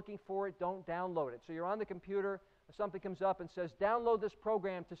go looking for it, don't download it. So you're on the computer, something comes up and says, download this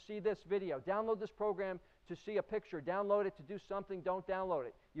program to see this video. Download this program to see a picture. Download it to do something. Don't download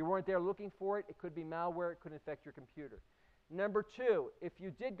it. You weren't there looking for it. It could be malware. It could infect your computer. Number 2, if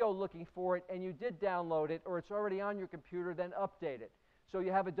you did go looking for it and you did download it, or it's already on your computer, then update it. So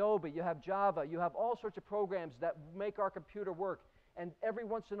you have Adobe, you have Java, you have all sorts of programs that make our computer work. And every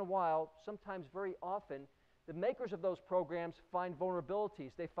once in a while, sometimes very often, the makers of those programs find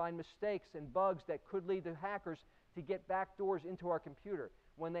vulnerabilities. They find mistakes and bugs that could lead to hackers to get backdoors into our computer.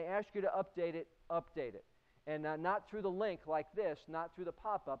 When they ask you to update it, update it. And not through the link like this, not through the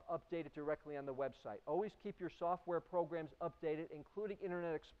pop-up, update it directly on the website. Always keep your software programs updated, including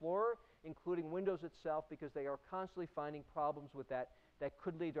Internet Explorer, including Windows itself, because they are constantly finding problems with that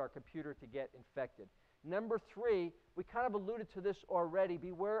could lead our computer to get infected. Number 3, we kind of alluded to this already.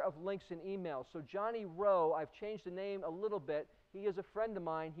 Beware of links in emails. So Johnny Rowe, I've changed the name a little bit. He is a friend of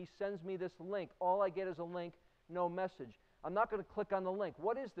mine. He sends me this link. All I get is a link, no message. I'm not going to click on the link.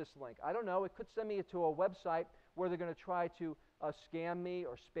 What is this link? I don't know. It could send me to a website where they're going to try to scam me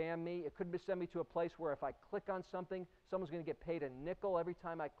or spam me. It could send me to a place where if I click on something, someone's going to get paid a nickel every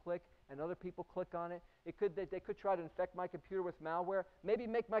time I click, and other people click on it. They could try to infect my computer with malware, maybe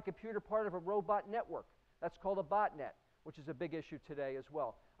make my computer part of a robot network. That's called a botnet, which is a big issue today as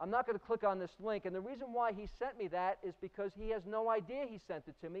well. I'm not going to click on this link, and the reason why he sent me that is because he has no idea he sent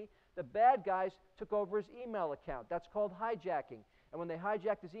it to me. The bad guys took over his email account. That's called hijacking. And when they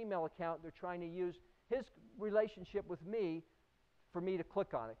hijacked his email account, they're trying to use his relationship with me for me to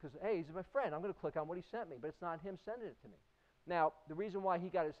click on it. Because, hey, he's my friend. I'm going to click on what he sent me, but it's not him sending it to me. Now, the reason why he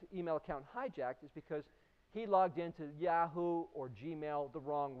got his email account hijacked is because he logged into Yahoo or Gmail the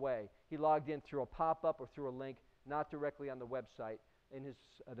wrong way. He logged in through a pop-up or through a link, not directly on the website, in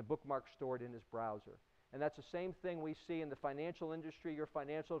the bookmark stored in his browser. And that's the same thing we see in the financial industry. Your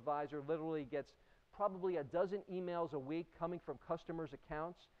financial advisor literally gets probably a dozen emails a week coming from customers'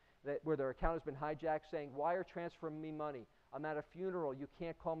 accounts where their account has been hijacked saying, wire transfer me money. I'm at a funeral. You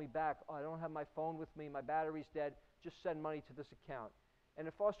can't call me back. Oh, I don't have my phone with me. My battery's dead. Just send money to this account. And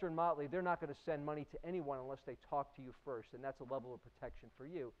at Foster & Motley, they're not going to send money to anyone unless they talk to you first, and that's a level of protection for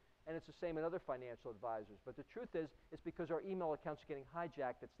you. And it's the same in other financial advisors. But the truth is, it's because our email accounts are getting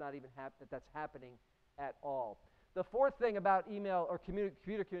hijacked that's happening at all. The 4th thing about email or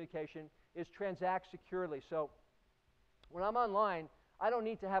computer communication is transact securely. So when I'm online, I don't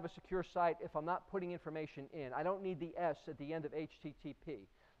need to have a secure site if I'm not putting information in. I don't need the S at the end of HTTP.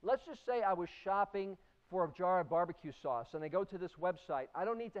 Let's just say I was shopping for a jar of barbecue sauce, and I go to this website. I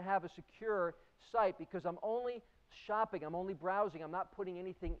don't need to have a secure site because I'm only shopping, I'm only browsing, I'm not putting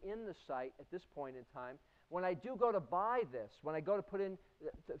anything in the site at this point in time. When I do go to buy this, when I go to put in,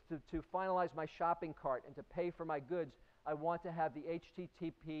 to finalize my shopping cart and to pay for my goods, I want to have the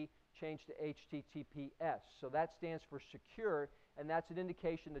HTTP changed to HTTPS. So that stands for secure, and that's an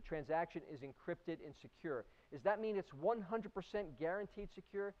indication the transaction is encrypted and secure. Does that mean it's 100% guaranteed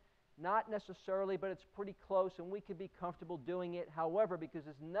secure? Not necessarily, but it's pretty close, and we can be comfortable doing it. However, because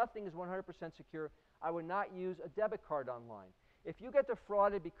nothing is 100% secure, I would not use a debit card online. If you get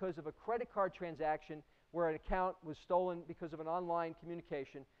defrauded because of a credit card transaction where an account was stolen because of an online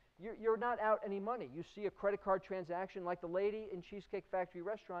communication, you're not out any money. You see a credit card transaction like the lady in Cheesecake Factory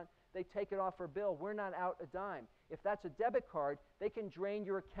restaurant, they take it off her bill. We're not out a dime. If that's a debit card, they can drain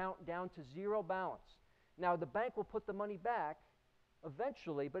your account down to zero balance. Now, the bank will put the money back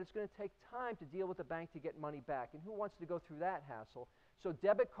eventually, but it's going to take time to deal with the bank to get money back. And who wants to go through that hassle? So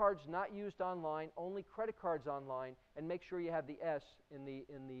debit cards not used online, only credit cards online, and make sure you have the S in the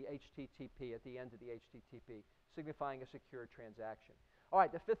HTTP, at the end of the HTTP, signifying a secure transaction. All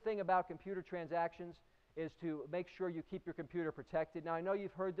right, the fifth thing about computer transactions is to make sure you keep your computer protected. Now, I know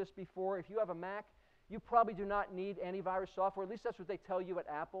you've heard this before. If you have a Mac, you probably do not need antivirus software. At least that's what they tell you at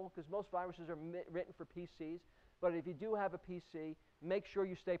Apple, because most viruses are written for PCs. But if you do have a PC, make sure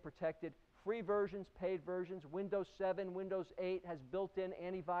you stay protected. Free versions, paid versions, Windows 7, Windows 8 has built-in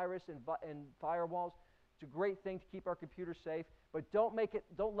antivirus and firewalls. It's a great thing to keep our computers safe, but don't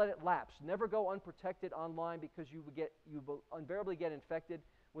let it lapse. Never go unprotected online, because you will invariably get infected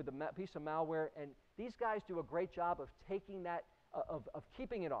with a piece of malware. And these guys do a great job of taking that, of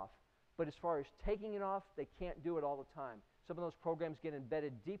keeping it off. But as far as taking it off, they can't do it all the time. Some of those programs get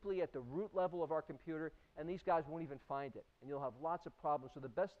embedded deeply at the root level of our computer, and these guys won't even find it. And you'll have lots of problems. So the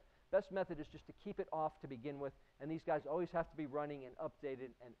best method is just to keep it off to begin with, and these guys always have to be running and updated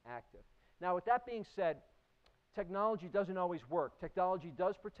and active. Now, with that being said, technology doesn't always work. Technology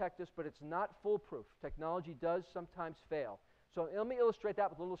does protect us, but it's not foolproof. Technology does sometimes fail. So let me illustrate that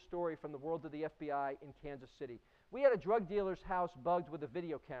with a little story from the world of the FBI in Kansas City. We had a drug dealer's house bugged with a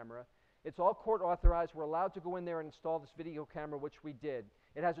video camera. It's all court authorized. We're allowed to go in there and install this video camera, which we did.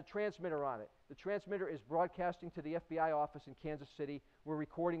 It has a transmitter on it. The transmitter is broadcasting to the FBI office in Kansas City. We're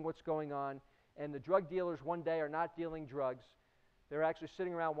recording what's going on. And the drug dealers one day are not dealing drugs. They're actually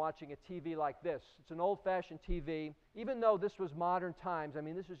sitting around watching a TV like this. It's an old-fashioned TV. Even though this was modern times, I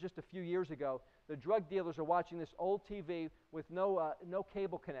mean, this was just a few years ago, the drug dealers are watching this old TV with no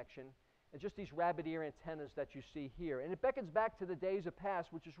cable connection, and just these rabbit ear antennas that you see here. And it beckons back to the days of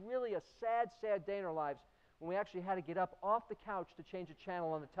past, which is really a sad, sad day in our lives, when we actually had to get up off the couch to change a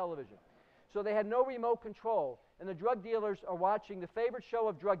channel on the television. So they had no remote control, and the drug dealers are watching the favorite show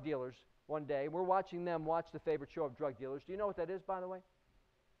of drug dealers one day. We're watching them watch the favorite show of drug dealers. Do you know what that is, by the way?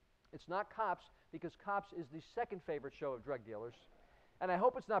 It's not Cops, because Cops is the second favorite show of drug dealers. And I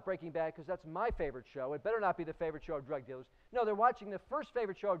hope it's not Breaking Bad, because that's my favorite show. It better not be the favorite show of drug dealers. No, they're watching the first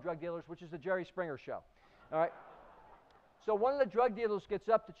favorite show of drug dealers, which is the Jerry Springer Show. All right? So one of the drug dealers gets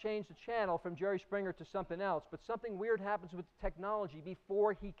up to change the channel from Jerry Springer to something else, but something weird happens with the technology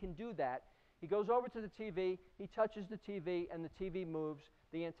before he can do that. He goes over to the TV, he touches the TV, and the TV moves.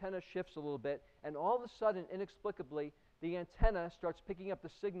 The antenna shifts a little bit, and all of a sudden, inexplicably, the antenna starts picking up the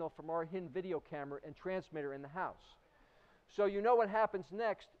signal from our hidden video camera and transmitter in the house. So you know what happens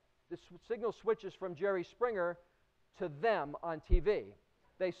next. The signal switches from Jerry Springer to them on TV.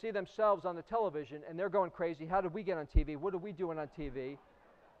 They see themselves on the television, and they're going crazy. How did we get on TV? What are we doing on TV?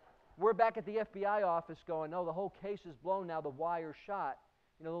 We're back at the FBI office going, no, the whole case is blown now. The wire's shot.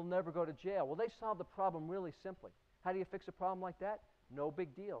 You know, they'll never go to jail. Well, they solved the problem really simply. How do you fix a problem like that? No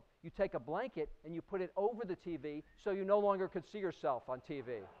big deal. You take a blanket and you put it over the TV so you no longer could see yourself on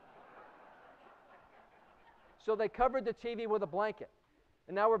TV. So they covered the TV with a blanket.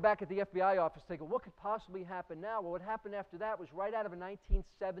 And now we're back at the FBI office thinking, what could possibly happen now? Well, what happened after that was right out of a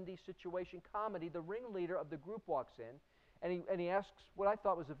 1970 situation comedy. The ringleader of the group walks in, and he asks what I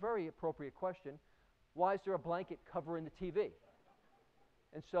thought was a very appropriate question. Why is there a blanket covering the TV?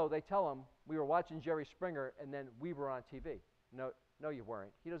 And so they tell him, we were watching Jerry Springer, and then we were on TV. No, you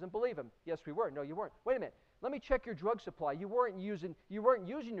weren't. He doesn't believe him. Yes, we were. No, you weren't. Wait a minute. Let me check your drug supply. You weren't using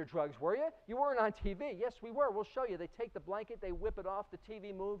your drugs, were you? You weren't on TV. Yes, we were. We'll show you. They take the blanket, they whip it off, the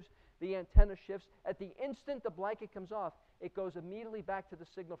TV moves, the antenna shifts. At the instant the blanket comes off, it goes immediately back to the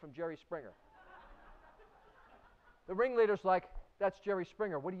signal from Jerry Springer. The ringleader's like, that's Jerry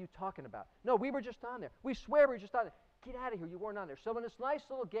Springer. What are you talking about? No, we were just on there. We swear we were just on there. Get out of here. You weren't on there. So in this nice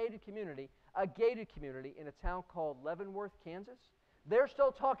little gated community, a gated community in a town called Leavenworth, Kansas, they're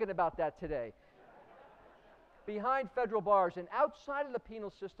still talking about that today. Behind federal bars and outside of the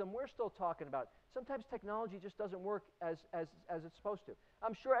penal system, we're still talking about it. Sometimes technology just doesn't work as it's supposed to.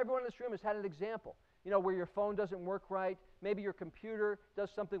 I'm sure everyone in this room has had an example, where your phone doesn't work right, maybe your computer does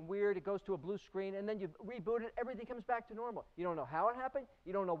something weird, it goes to a blue screen, and then you reboot it, everything comes back to normal. You don't know how it happened,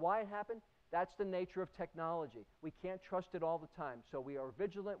 you don't know why it happened. That's the nature of technology. We can't trust it all the time, so we are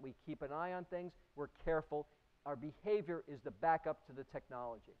vigilant, we keep an eye on things, we're careful. Our behavior is the backup to the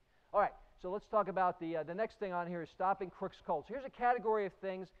technology. All right, so let's talk about the next thing on here is stopping crooks calls. Here's a category of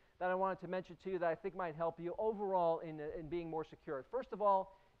things that I wanted to mention to you that I think might help you overall in being more secure. First of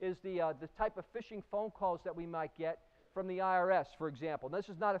all is the type of phishing phone calls that we might get from the IRS, for example. This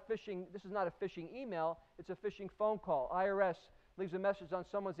is not a phishing email, it's a phishing phone call. IRS leaves a message on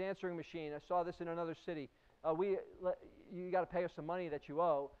someone's answering machine. I saw this in another city. You got to pay us some money that you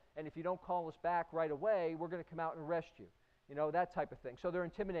owe, and if you don't call us back right away, we're going to come out and arrest you. You know, that type of thing. So they're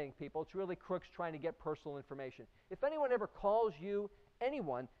intimidating people. It's really crooks trying to get personal information. If anyone ever calls you,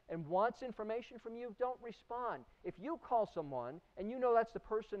 anyone, and wants information from you, don't respond. If you call someone and you know that's the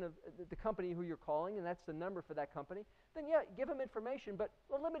person of the company who you're calling and that's the number for that company, then yeah, give them information, but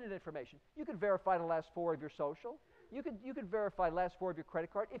limited information. You could verify the last 4 of your social. You could verify the last 4 of your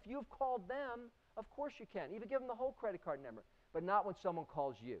credit card. If you've called them, of course you can. Even give them the whole credit card number, but not when someone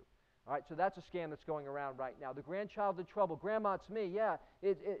calls you. All right, so that's a scam that's going around right now. The grandchild in trouble. Grandma, it's me. Yeah,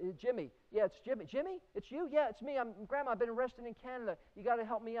 Jimmy. Yeah, it's Jimmy. Jimmy, it's you? Yeah, it's me. Grandma, I've been arrested in Canada. You got to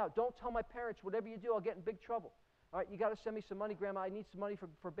help me out. Don't tell my parents. Whatever you do, I'll get in big trouble. All right, you got to send me some money, Grandma. I need some money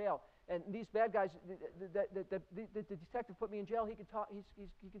for bail. And these bad guys, the detective put me in jail. He can talk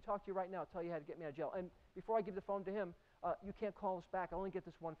to you right now, tell you how to get me out of jail. And before I give the phone to him, you can't call us back. I only get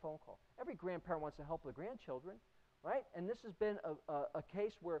this one phone call. Every grandparent wants to help their grandchildren, right? And this has been a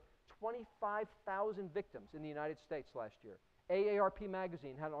case where 25,000 victims in the United States last year. AARP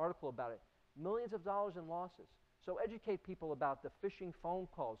magazine had an article about it. Millions of dollars in losses. So educate people about the phishing phone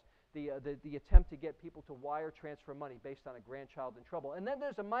calls, the attempt to get people to wire transfer money based on a grandchild in trouble. And then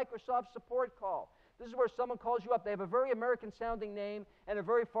there's a Microsoft support call. This is where someone calls you up. They have a very American-sounding name and a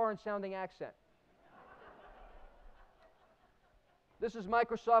very foreign-sounding accent. This is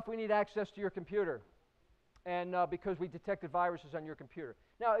Microsoft. We need access to your computer. And because we detected viruses on your computer.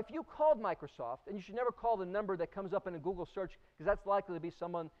 Now, if you called Microsoft, and you should never call the number that comes up in a Google search, because that's likely to be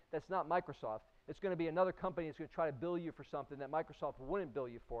someone that's not Microsoft. It's going to be another company that's going to try to bill you for something that Microsoft wouldn't bill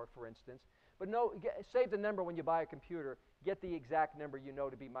you for instance. But no, save the number when you buy a computer. Get the exact number you know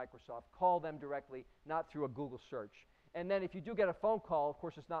to be Microsoft. Call them directly, not through a Google search. And then if you do get a phone call, of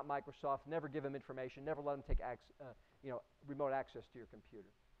course it's not Microsoft. Never give them information. Never let them take remote access to your computer.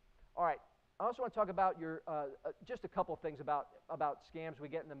 All right. I also want to talk about just a couple of things about scams we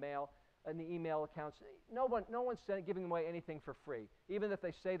get in the mail and the email accounts. No one's giving away anything for free. Even if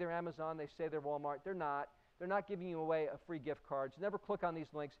they say they're Amazon, they say they're Walmart, they're not. They're not giving you away free gift cards. Never click on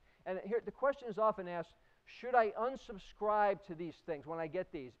these links. And here, the question is often asked, should I unsubscribe to these things when I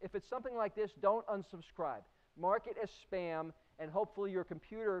get these? If it's something like this, don't unsubscribe. Mark it as spam, and hopefully your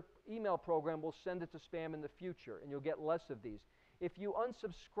computer email program will send it to spam in the future, and you'll get less of these. If you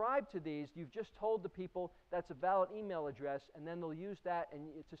unsubscribe to these, you've just told the people that's a valid email address, and then they'll use that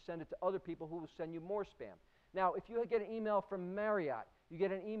to send it to other people who will send you more spam. Now, if you get an email from Marriott, you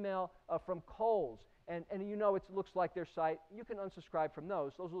get an email from Kohl's, and you know it looks like their site, you can unsubscribe from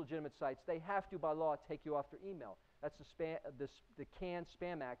those. Those are legitimate sites. They have to, by law, take you off their email. That's the Canned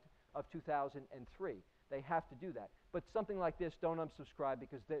Spam Act of 2003. They have to do that. But something like this, don't unsubscribe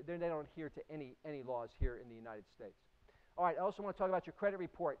because they don't adhere to any laws here in the United States. All right, I also want to talk about your credit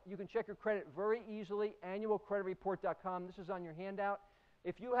report. You can check your credit very easily, annualcreditreport.com. This is on your handout.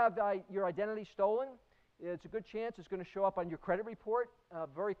 If you have your identity stolen, it's a good chance it's going to show up on your credit report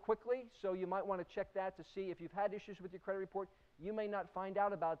very quickly, so you might want to check that to see if you've had issues with your credit report. You may not find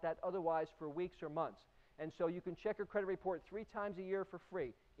out about that otherwise for weeks or months. And so you can check your credit report 3 times a year for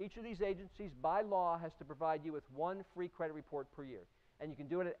free. Each of these agencies, by law, has to provide you with 1 free credit report per year. And you can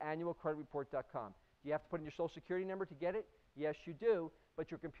do it at annualcreditreport.com. Do you have to put in your Social Security number to get it? Yes, you do,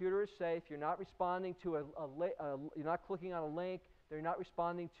 but your computer is safe. You're not responding to you're not clicking on a link. They're not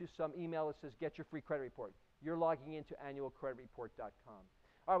responding to some email that says, get your free credit report. You're logging into annualcreditreport.com.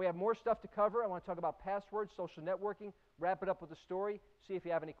 All right, we have more stuff to cover. I want to talk about passwords, social networking, wrap it up with a story, see if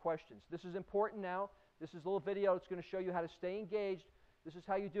you have any questions. This is important now. This is a little video that's going to show you how to stay engaged. This is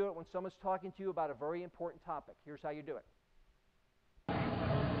how you do it when someone's talking to you about a very important topic. Here's how you do it.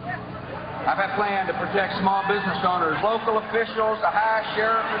 I've had planned to protect small business owners. Local officials, the high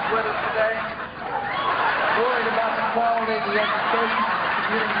sheriff is with us today. Worried about the quality of the education and the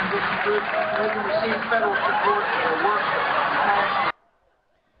community in which group. They can receive federal support for their work.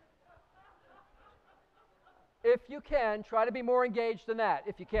 If you can, try to be more engaged than that,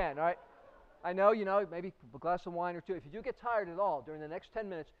 if you can, all right? I know, maybe a glass of wine or 2. If you do get tired at all during the next 10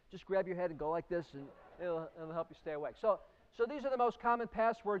 minutes, just grab your head and go like this, and it'll help you stay awake. So these are the most common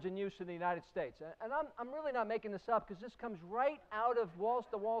passwords in use in the United States. And I'm really not making this up because this comes right out of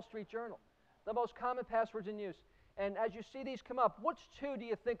the Wall Street Journal. The most common passwords in use. And as you see these come up, which 2 do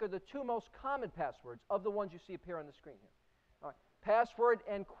you think are the 2 most common passwords of the ones you see appear on the screen here? All right. Password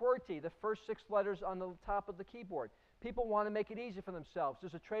and QWERTY, the first 6 letters on the top of the keyboard. People want to make it easy for themselves.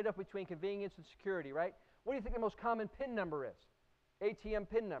 There's a trade-off between convenience and security, right? What do you think the most common PIN number is? ATM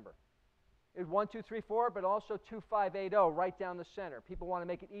PIN number. It's 1234, but also 2580 right down the center. People want to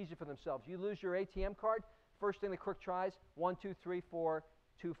make it easy for themselves. You lose your ATM card, first thing the crook tries, 1234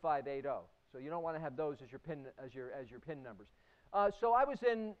 2580. So you don't want to have those as your PIN numbers. So I was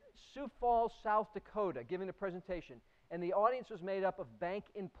in Sioux Falls, South Dakota, giving a presentation, and the audience was made up of bank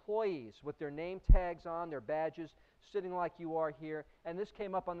employees with their name tags on, their badges, sitting like you are here. And this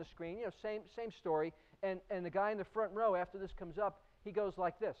came up on the screen. You know, same story. And the guy in the front row, after this comes up, he goes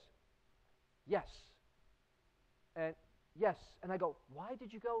like this. Yes. And yes. And I go, why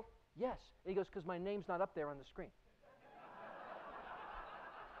did you go yes? And he goes, because my name's not up there on the screen.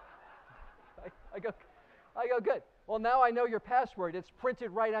 I go, good. Well, now I know your password. It's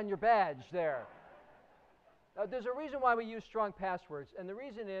printed right on your badge there. Now, there's a reason why we use strong passwords, and the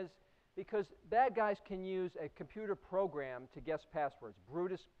reason is because bad guys can use a computer program to guess passwords,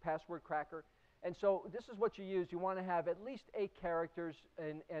 Brutus password cracker. And so this is what you use. You want to have at least 8 characters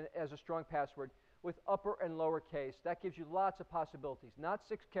as a strong password with upper and lower case. That gives you lots of possibilities. Not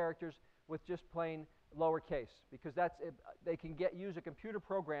 6 characters with just plain lowercase, because they can use a computer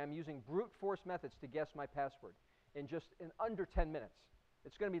program using brute force methods to guess my password in under 10 minutes.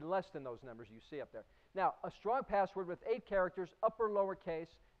 It's going to be less than those numbers you see up there. Now, a strong password with 8 characters, upper, lower case,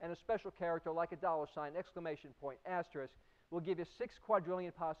 and a special character like a $, exclamation point, asterisk, will give you 6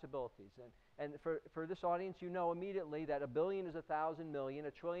 quadrillion possibilities. And for this audience, you know immediately that a billion is 1,000 million,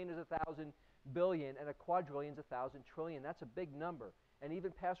 a trillion is 1,000 billion, and a quadrillion is 1,000 trillion. That's a big number. And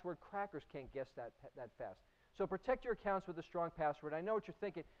even password crackers can't guess that fast. So protect your accounts with a strong password. I know what you're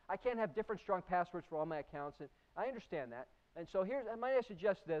thinking. I can't have different strong passwords for all my accounts, and I understand that. And so might I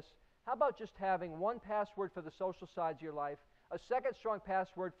suggest this? How about just having one password for the social sides of your life, a second strong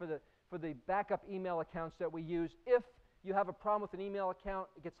password for the backup email accounts that we use. If you have a problem with an email account,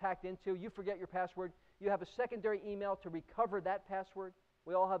 it gets hacked into, you forget your password, you have a secondary email to recover that password.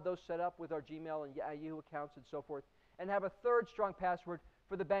 We all have those set up with our Gmail and Yahoo accounts and so forth. And have a third strong password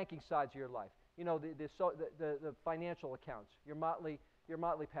for the banking sides of your life. You know, the financial accounts, your Motley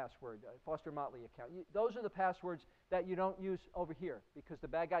password, Foster Motley account. Those are the passwords that you don't use over here, because the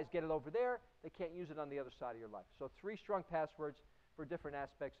bad guys get it over there. They can't use it on the other side of your life. So 3 strong passwords for different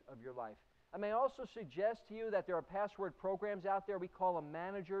aspects of your life. I may also suggest to you that there are password programs out there. We call them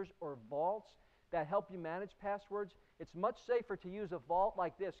managers or vaults that help you manage passwords. It's much safer to use a vault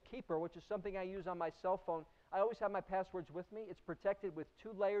like this, Keeper, which is something I use on my cell phone. I always have my passwords with me. It's protected with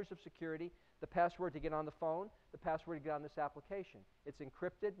 2 layers of security, the password to get on the phone, the password to get on this application. It's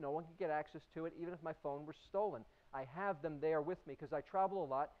encrypted. No one can get access to it, even if my phone were stolen. I have them there with me because I travel a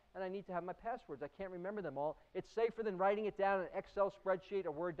lot, and I need to have my passwords. I can't remember them all. It's safer than writing it down in an Excel spreadsheet,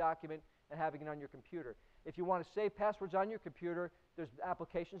 a Word document, and having it on your computer. If you want to save passwords on your computer, there's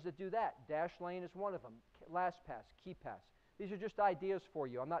applications that do that. Dashlane is one of them. LastPass, KeePass. These are just ideas for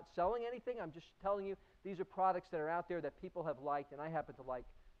you. I'm not selling anything. I'm just telling you these are products that are out there that people have liked, and I happen to like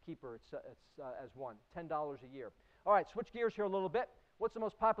Keeper as one. $10 a year. All right, switch gears here a little bit. What's the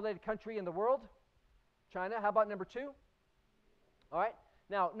most populated country in the world? China. How about number 2? All right.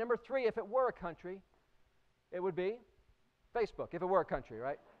 Now, number 3, if it were a country, it would be Facebook, if it were a country,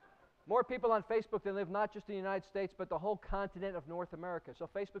 right? More people on Facebook than live not just in the United States, but the whole continent of North America. So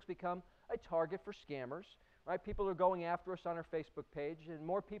Facebook's become a target for scammers, right? People are going after us on our Facebook page, and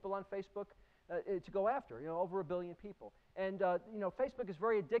more people on Facebook to go after, over 1 billion people. And, Facebook is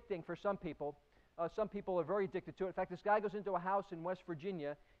very addicting for some people. Some people are very addicted to it. In fact, this guy goes into a house in West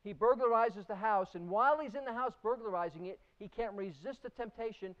Virginia. He burglarizes the house, and while he's in the house burglarizing it, he can't resist the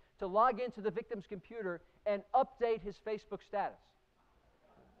temptation to log into the victim's computer and update his Facebook status.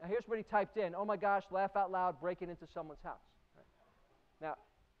 Now, here's what he typed in. Oh, my gosh, laugh out loud, breaking into someone's house. Right.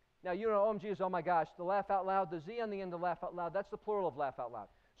 Now, you know, OMG is oh, my gosh. The laugh out loud, the Z on the end of laugh out loud, that's the plural of laugh out loud.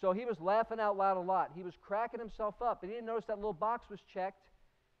 So he was laughing out loud a lot. He was cracking himself up, and he didn't notice that little box was checked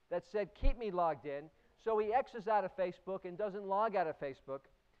that said, keep me logged in. So he X's out of Facebook and doesn't log out of Facebook.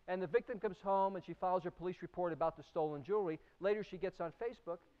 And the victim comes home, and she files her police report about the stolen jewelry. Later, she gets on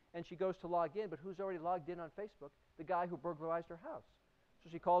Facebook, and she goes to log in. But who's already logged in on Facebook? The guy who burglarized her house. So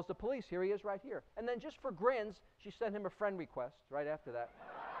she calls the police. Here he is right here. And then just for grins, she sent him a friend request right after that.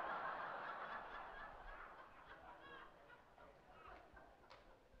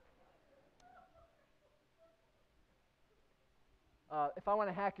 If I want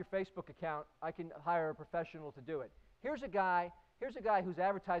to hack your Facebook account, I can hire a professional to do it. Here's a guy who's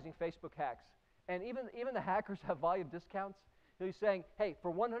advertising Facebook hacks. And even the hackers have volume discounts. He's saying, hey,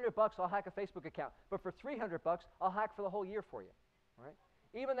 for $100 I'll hack a Facebook account, but for $300 I'll hack for the whole year for you.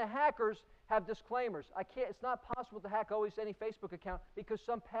 Right? Even the hackers have disclaimers. It's not possible to hack always any Facebook account because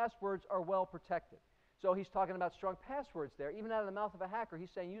some passwords are well protected. So he's talking about strong passwords there. Even out of the mouth of a hacker, he's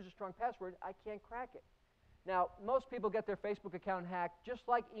saying, use a strong password. I can't crack it. Now, most people get their Facebook account hacked. Just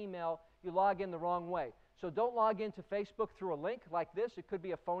like email, you log in the wrong way. So don't log into Facebook through a link like this. It could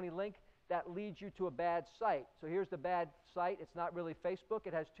be a phony link that leads you to a bad site. So here's the bad site. It's not really Facebook.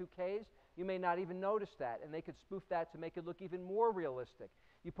 It has 2 Ks. You may not even notice that, and they could spoof that to make it look even more realistic.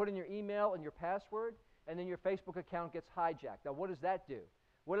 You put in your email and your password, and then your Facebook account gets hijacked. Now, what does that do?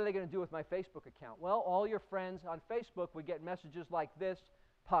 What are they going to do with my Facebook account? Well, all your friends on Facebook would get messages like this,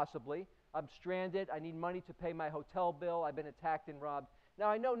 possibly. I'm stranded. I need money to pay my hotel bill. I've been attacked and robbed. Now,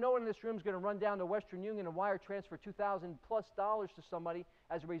 I know no one in this room is going to run down to Western Union and wire transfer $2,000+ to somebody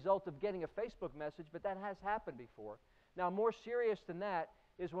as a result of getting a Facebook message, but that has happened before. Now, more serious than that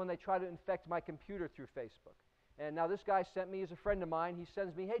is when they try to infect my computer through Facebook. And now this guy sent me, he's a friend of mine, he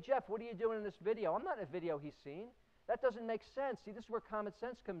sends me, hey Jeff, what are you doing in this video? I'm not in a video he's seen. That doesn't make sense. See, this is where common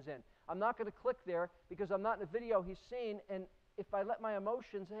sense comes in. I'm not going to click there because I'm not in a video he's seen, and if I let my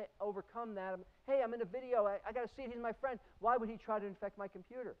emotions overcome that, hey, I'm in a video, I got to see it, he's my friend. Why would he try to infect my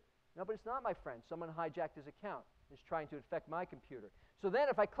computer? No, but it's not my friend. Someone hijacked his account and is trying to infect my computer. So then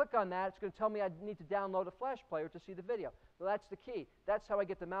if I click on that, it's going to tell me I need to download a flash player to see the video. Well, that's the key. That's how I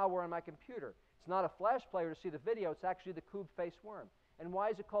get the malware on my computer. It's not a flash player to see the video. It's actually the cube face worm. And why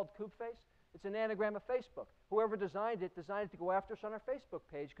is it called cube face? It's an anagram of Facebook. Whoever designed it to go after us on our Facebook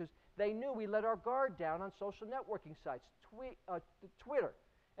page because they knew we let our guard down on social networking sites, Twitter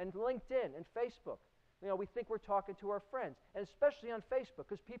and LinkedIn and Facebook. You know, we think we're talking to our friends, and especially on Facebook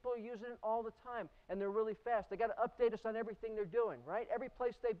because people are using it all the time, and they're really fast. They got to update us on everything they're doing, right? Every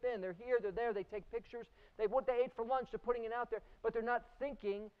place they've been, they're here, they're there, they take pictures. What they ate for lunch, they're putting it out there, but they're not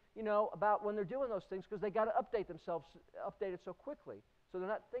thinking, you know, about when they're doing those things because they got to update themselves, update it so quickly. So they're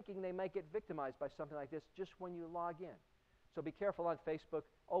not thinking they might get victimized by something like this just when you log in. So be careful on Facebook.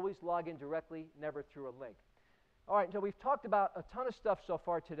 Always log in directly, never through a link. All right, so we've talked about a ton of stuff so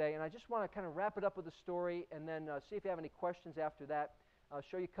far today, and I just want to kind of wrap it up with a story and then see if you have any questions after that. I'll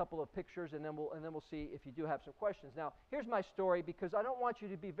show you a couple of pictures, and then we'll see if you do have some questions. Now, here's my story because I don't want you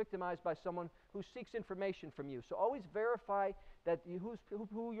to be victimized by someone who seeks information from you. So always verify that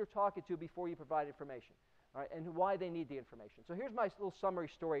who you're talking to before you provide information. All right, and why they need the information. So here's my little summary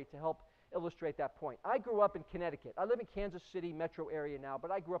story to help illustrate that point. I grew up in Connecticut. I live in Kansas City metro area now,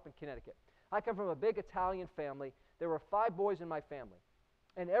 but I grew up in Connecticut. I come from a big Italian family. There were 5 boys in my family.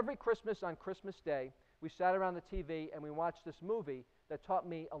 And every Christmas on Christmas Day, we sat around the TV and we watched this movie that taught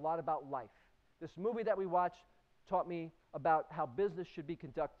me a lot about life. This movie that we watched taught me about how business should be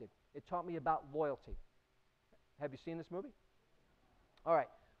conducted. It taught me about loyalty. Have you seen this movie? All right.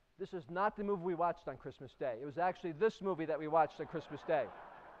 This is not the movie we watched on Christmas Day. It was actually this movie that we watched on Christmas Day.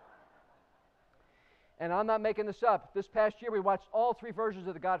 And I'm not making this up. This past year, we watched all 3 versions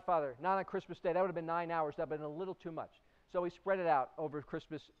of The Godfather, not on Christmas Day. That would have been 9 hours. That would have been a little too much. So we spread it out over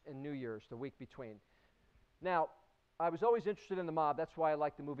Christmas and New Year's, the week between. Now, I was always interested in the mob. That's why I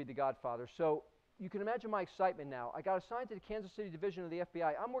liked the movie The Godfather. So you can imagine my excitement now. I got assigned to the Kansas City Division of the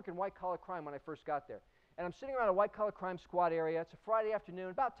FBI. I'm working white-collar crime when I first got there. And I'm sitting around a white-collar crime squad area. It's a Friday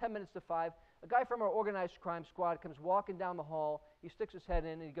afternoon, about 10 minutes to 5. A guy from our organized crime squad comes walking down the hall. He sticks his head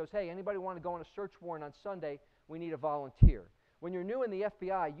in and he goes, hey, anybody want to go on a search warrant on Sunday? We need a volunteer. When you're new in the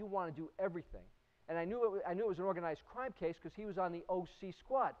FBI, you want to do everything. And I knew it was an organized crime case because he was on the OC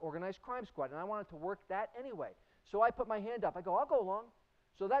squad, organized crime squad, and I wanted to work that anyway. So I put my hand up. I go, I'll go along.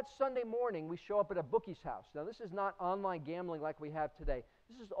 So that Sunday morning, we show up at a bookie's house. Now, this is not online gambling like we have today.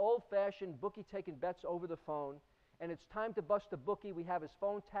 This is old-fashioned bookie taking bets over the phone, and it's time to bust a bookie. We have his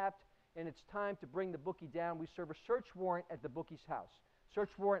phone tapped, and it's time to bring the bookie down. We serve a search warrant at the bookie's house. Search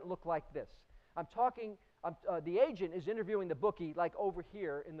warrant looked like this. The agent is interviewing the bookie like over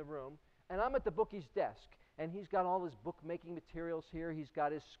here in the room, and I'm at the bookie's desk, and he's got all his bookmaking materials here. He's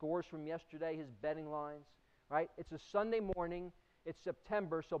got his scores from yesterday, his betting lines, right? It's a Sunday morning. It's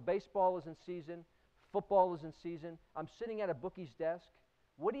September, so baseball is in season. Football is in season. I'm sitting at a bookie's desk.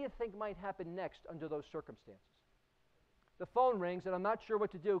 What do you think might happen next under those circumstances? The phone rings, and I'm not sure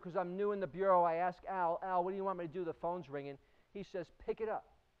what to do because I'm new in the bureau. I ask Al, what do you want me to do? The phone's ringing. He says, pick it up.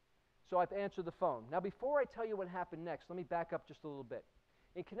 So I've answered the phone. Now, before I tell you what happened next, let me back up just a little bit.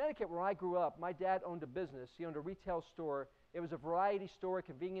 In Connecticut, where I grew up, my dad owned a business. He owned a retail store. It was a variety store, a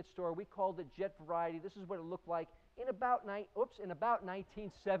convenience store. We called it Jet Variety. This is what it looked like in about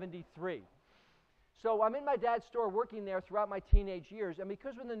 1973. So I'm in my dad's store working there throughout my teenage years, and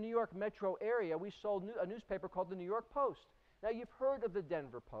because we're in the New York metro area, we sold a newspaper called the New York Post. Now, you've heard of the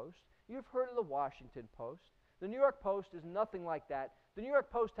Denver Post. You've heard of the Washington Post. The New York Post is nothing like that. The New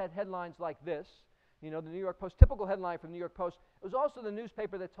York Post had headlines like this. You know, the New York Post, typical headline from the New York Post. It was also the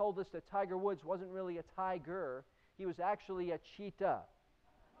newspaper that told us that Tiger Woods wasn't really a tiger. He was actually a cheetah.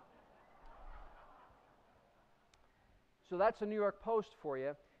 So that's the New York Post for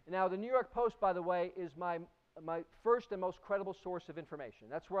you. Now, the New York Post, by the way, is my first and most credible source of information.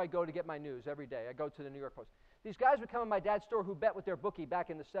 That's where I go to get my news every day. I go to the New York Post. These guys would come in my dad's store who bet with their bookie back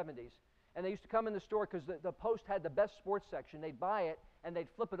in the 70s. And they used to come in the store because the Post had the best sports section. They'd buy it, and they'd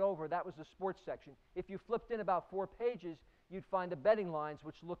flip it over. That was the sports section. If you flipped in about 4 pages, you'd find the betting lines,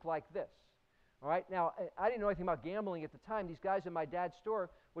 which look like this. All right? Now, I didn't know anything about gambling at the time. These guys in my dad's store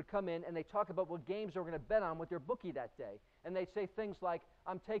would come in, and they'd talk about what games they were going to bet on with their bookie that day. And they'd say things like,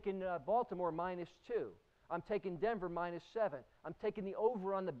 I'm taking Baltimore -2. I'm taking Denver -7. I'm taking the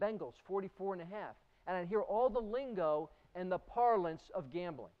over on the Bengals, 44.5. And I'd hear all the lingo and the parlance of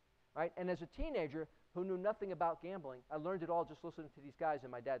gambling. Right? And as a teenager who knew nothing about gambling, I learned it all just listening to these guys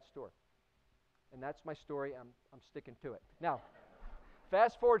in my dad's store. And that's my story. I'm sticking to it. Now,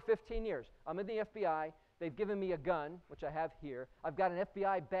 fast forward 15 years. I'm in the FBI. They've given me a gun, which I have here. I've got an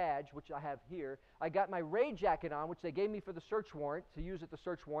FBI badge, which I have here. I got my raid jacket on, which they gave me for the search warrant, to use at the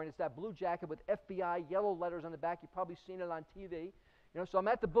search warrant. It's that blue jacket with FBI yellow letters on the back. You've probably seen it on TV. You know, so I'm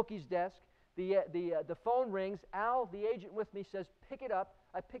at the bookie's desk. The phone rings. Al, the agent with me, says, pick it up.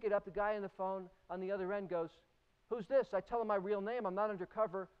 I pick it up. The guy on the phone on the other end goes, who's this? I tell him my real name. I'm not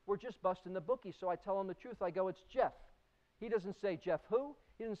undercover. We're just busting the bookie. So I tell him the truth. I go, it's Jeff. He doesn't say, Jeff who?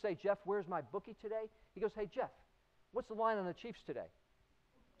 He doesn't say, Jeff, where's my bookie today? He goes, hey, Jeff, what's the line on the Chiefs today?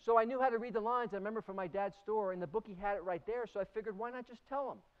 So I knew how to read the lines. I remember from my dad's store, and the bookie had it right there. So I figured, why not just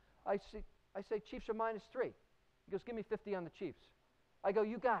tell him? I say, Chiefs are -3. He goes, give me 50 on the Chiefs. I go,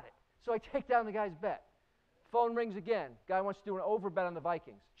 you got it. So I take down the guy's bet. Phone rings again. Guy wants to do an over bet on the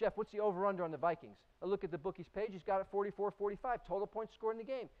Vikings. Jeff, what's the over-under on the Vikings? I look at the bookie's page. He's got it 44-45. Total points scored in the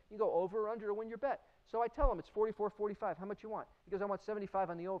game. You go over or under to win your bet. So I tell him it's 44-45. How much you want? He goes, I want 75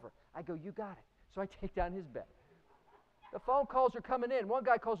 on the over. I go, you got it. So I take down his bet. The phone calls are coming in. One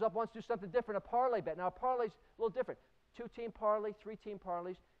guy calls up, wants to do something different, a parlay bet. Now, a parlay's a little different. 2-team parlay, 3-team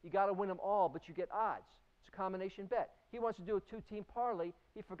parlays. You got to win them all, but you get odds. It's a combination bet. He wants to do a 2-team parlay.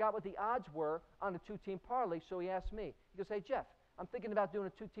 He forgot what the odds were on a 2-team parlay, so he asked me. He goes, hey, Jeff, I'm thinking about doing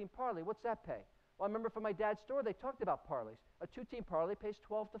a 2-team parlay. What's that pay? Well, I remember from my dad's store, they talked about parlays. A 2-team parlay pays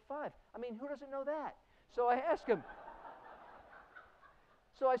 12 to 5. I mean, who doesn't know that? So I ask him.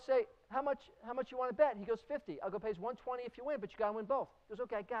 So I say, how much you want to bet? He goes, 50. I'll go, pays 120 if you win, but you got to win both. He goes,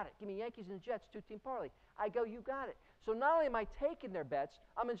 okay, I got it. Give me Yankees and Jets, 2-team parlay. I go, you got it. So not only am I taking their bets,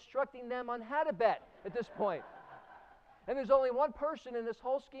 I'm instructing them on how to bet at this point. And there's only one person in this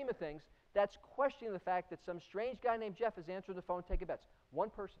whole scheme of things that's questioning the fact that some strange guy named Jeff is answering the phone taking bets. One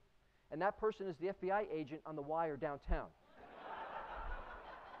person. And that person is the FBI agent on the wire downtown.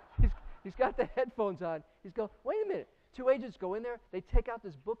 He's got the headphones on. He's going, wait a minute. 2 agents go in there. They take out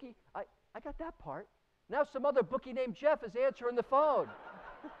this bookie. I got that part. Now some other bookie named Jeff is answering the phone.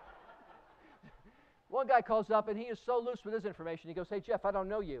 One guy calls up, and he is so loose with his information. He goes, hey, Jeff, I don't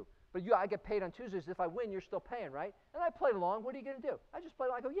know you, but I get paid on Tuesdays. If I win, you're still paying, right? And I played along. What are you going to do? I just played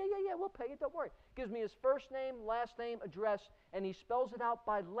along. I go, yeah, we'll pay you. Don't worry. Gives me his first name, last name, address, and he spells it out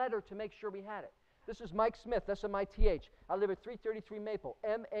by letter to make sure we had it. This is Mike Smith, S-M-I-T-H. I live at 333 Maple,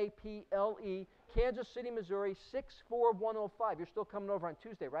 M-A-P-L-E, Kansas City, Missouri, 64105. You're still coming over on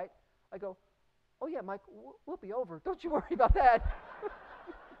Tuesday, right? I go, oh, yeah, Mike, we'll be over. Don't you worry about that.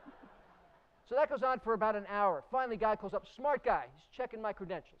 So that goes on for about an hour. Finally, guy calls up, smart guy. He's checking my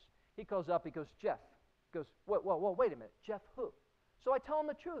credentials. He calls up, he goes, Jeff. He goes, whoa, wait a minute. Jeff who? So I tell him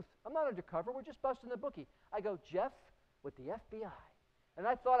the truth. I'm not undercover. We're just busting the bookie. I go, Jeff with the FBI. And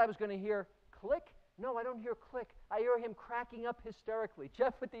I thought I was going to hear click. No, I don't hear click. I hear him cracking up hysterically.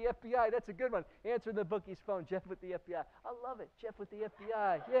 Jeff with the FBI. That's a good one. Answering the bookie's phone. Jeff with the FBI. I love it. Jeff with the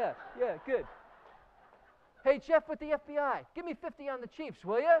FBI. Yeah, good. Hey, Jeff with the FBI. Give me 50 on the Chiefs,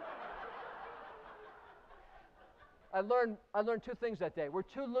 will you? I learned 2 things that day. We're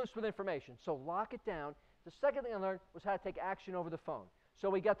too loose with information, so lock it down. The second thing I learned was how to take action over the phone. So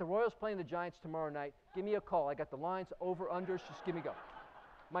we got the Royals playing the Giants tomorrow night. Give me a call. I got the lines, over, unders. Just give me a go.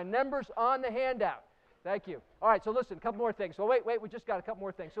 My number's on the handout. Thank you. All right, so listen, a couple more things. So wait, we just got a couple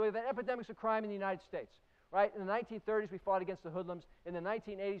more things. So we have epidemics of crime in the United States, right? In the 1930s, we fought against the hoodlums. In the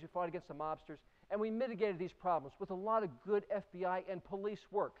 1980s, we fought against the mobsters. And we mitigated these problems with a lot of good FBI and police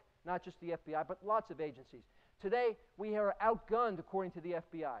work, not just the FBI, but lots of agencies. Today, we are outgunned, according to the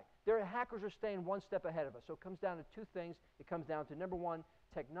FBI. Their hackers are staying one step ahead of us. So it comes down to 2 things. It comes down to, number one,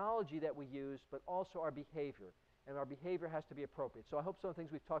 technology that we use, but also our behavior. and our behavior has to be appropriate. So I hope some of the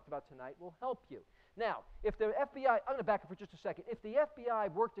things we've talked about tonight will help you. Now, if the FBI, I'm going to back up for just a second. If the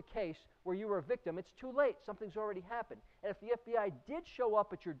FBI worked a case where you were a victim, it's too late. Something's already happened. And if the FBI did show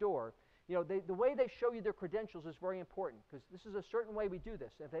up at your door, you know, the way they show you their credentials is very important, because this is a certain way we do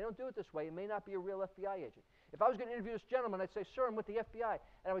this. And if they don't do it this way, it may not be a real FBI agent. If I was going to interview this gentleman, I'd say, sir, I'm with the FBI.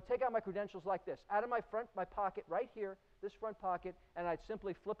 And I would take out my credentials like this, out of my pocket right here, this front pocket, and I'd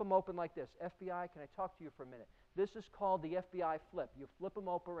simply flip them open like this. FBI, can I talk to you for a minute? This is called the FBI flip. You flip them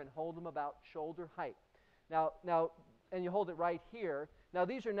open and hold them about shoulder height. Now, and you hold it right here. Now,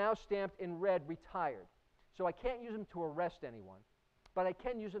 these are now stamped in red, retired. So I can't use them to arrest anyone, but I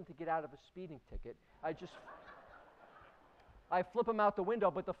can use them to get out of a speeding ticket. I flip them out the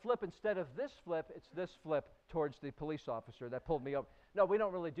window, but the flip, instead of this flip, it's this flip towards the police officer that pulled me over. No, we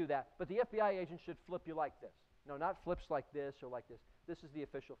don't really do that. But the FBI agent should flip you like this. No, not flips like this or like this. This is the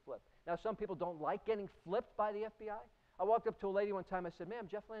official flip. Now, some people don't like getting flipped by the FBI. I walked up to a lady one time. I said, ma'am,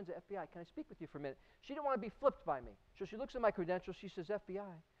 Jeff Lanza, FBI, can I speak with you for a minute? She didn't want to be flipped by me. So she looks at my credentials. She says,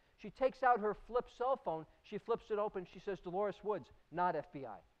 FBI. She takes out her flip cell phone. She flips it open. She says, Dolores Woods, not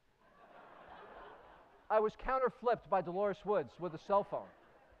FBI. I was counter-flipped by Dolores Woods with a cell phone.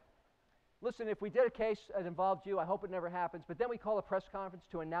 Listen, if we did a case that involved you, I hope it never happens, but then we call a press conference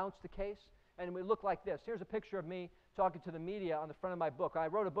to announce the case, and we look like this. Here's a picture of me talking to the media on the front of my book. I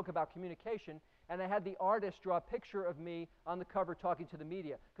wrote a book about communication, and I had the artist draw a picture of me on the cover talking to the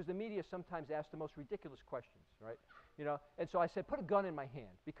media, because the media sometimes ask the most ridiculous questions, right? You know, and so I said, put a gun in my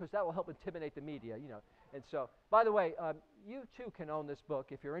hand, because that will help intimidate the media, you know. And so, by the way, you too can own this book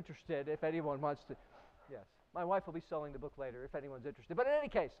if you're interested, if anyone wants to. Yes, my wife will be selling the book later if anyone's interested. But in any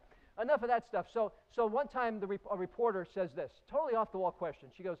case, enough of that stuff. So one time a reporter says this, totally off-the-wall question.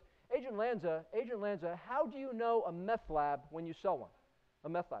 She goes, Agent Lanza, how do you know a meth lab when you sell one? A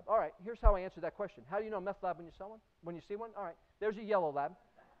meth lab. All right, here's how I answer that question. How do you know a meth lab when you sell one? When you see one? All right, there's a yellow lab.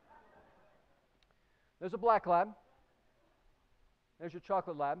 There's a black lab. There's your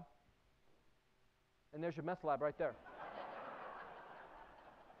chocolate lab. And there's your meth lab right there.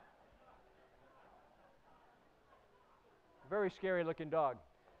 Very scary looking dog.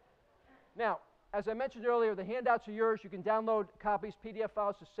 Now, as I mentioned earlier, the handouts are yours. You can download copies, PDF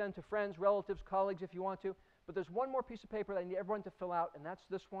files to send to friends, relatives, colleagues if you want to. But there's one more piece of paper that I need everyone to fill out, and that's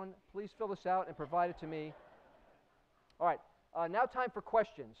this one. Please fill this out and provide it to me. All right, now time for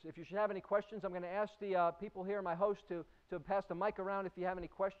questions. If you should have any questions, I'm going to ask the people here, my host, to pass the mic around if you have any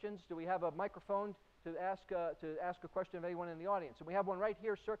questions. Do we have a microphone to ask a question of anyone in the audience? And we have one right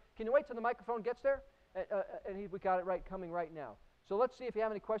here, sir. Can you wait till the microphone gets there? And we got it right, coming right now. So let's see if you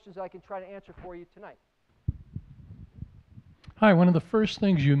have any questions that I can try to answer for you tonight. Hi, one of the first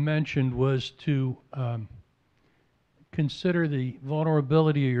things you mentioned was to consider the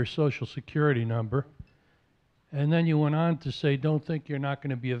vulnerability of your Social Security number. And then you went on to say, don't think you're not going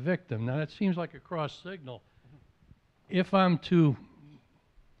to be a victim. Now, that seems like a cross signal. If I'm to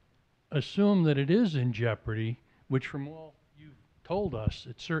assume that it is in jeopardy, which from all you've told us,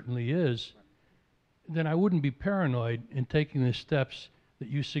 it certainly is, then I wouldn't be paranoid in taking the steps that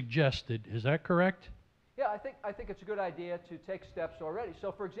you suggested. Is that correct? Yeah, I think it's a good idea to take steps already.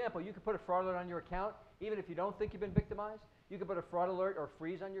 So, for example, you could put a fraud alert on your account, even if you don't think you've been victimized. You could put a fraud alert or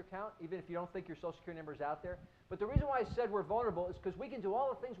freeze on your account, even if you don't think your Social Security number is out there. But the reason why I said we're vulnerable is because we can do all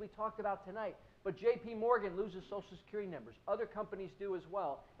the things we talked about tonight, but J.P. Morgan loses Social Security numbers. Other companies do as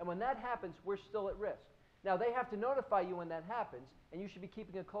well. And when that happens, we're still at risk. Now, they have to notify you when that happens, and you should be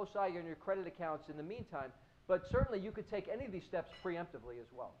keeping a close eye on your credit accounts in the meantime. But certainly, you could take any of these steps preemptively as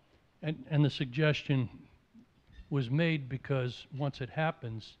well. And the suggestion was made because once it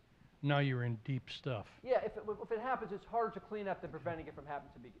happens, now you're in deep stuff. Yeah, if it happens, it's harder to clean up than preventing it from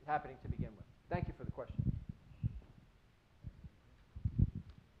happening to begin with. Thank you for the question.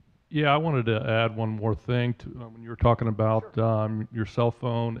 Yeah, I wanted to add one more thing to when you were talking about your cell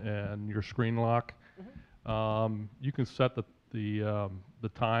phone and your screen lock. You can set the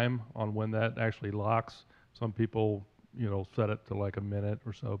time on when that actually locks. Some people, set it to like a minute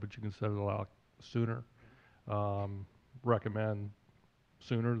or so, but you can set it a lot sooner. Recommend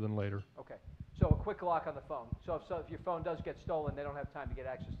sooner than later. Okay. So a quick lock on the phone. So if your phone does get stolen, they don't have time to get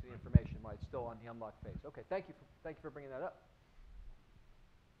access to the information while it's still on the unlocked phase. Okay. Thank you for bringing that up.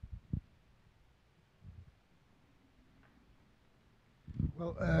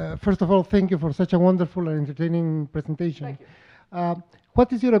 Well, first of all, thank you for such a wonderful and entertaining presentation. Thank you.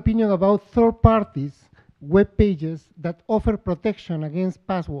 What is your opinion about third parties, web pages that offer protection against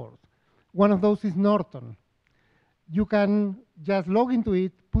passwords? One of those is Norton. You can just log into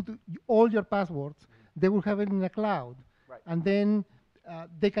it, put all your passwords, they will have it in the cloud. Right. And then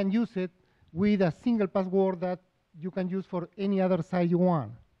they can use it with a single password that you can use for any other site you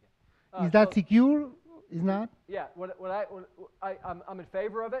want. Is So- that secure? Is not? Yeah, I'm in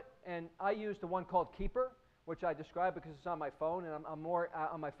favor of it, and I use the one called Keeper, which I describe because it's on my phone, and I'm more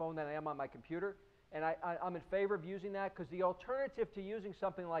on my phone than I am on my computer. And I'm in favor of using that because the alternative to using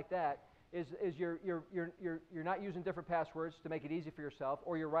something like that is you're not using different passwords to make it easy for yourself,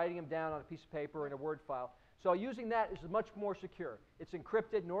 or you're writing them down on a piece of paper or in a Word file. So using that is much more secure. It's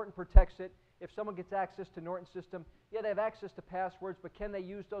encrypted. Norton protects it. If someone gets access to Norton's system, yeah, they have access to passwords, but can they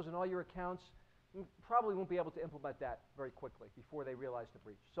use those in all your accounts? Probably won't be able to implement that very quickly before they realize the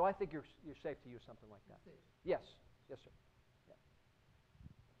breach. So I think you're safe to use something like that. Yes. Yes, sir. Yeah.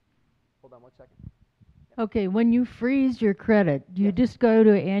 Hold on one second. Okay, when you freeze your credit, do you Yes. just go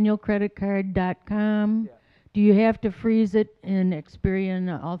to annualcreditcard.com? Yeah. Do you have to freeze it in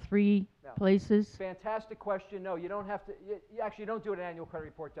Experian, all three No. places? Fantastic question. No, you don't have to. You actually don't do it at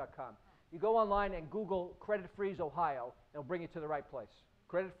annualcreditreport.com. You go online and Google Credit Freeze Ohio, and it'll bring you to the right place.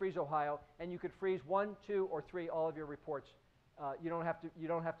 Credit Freeze Ohio, and you could freeze 1, 2, or 3 all of your reports. You don't have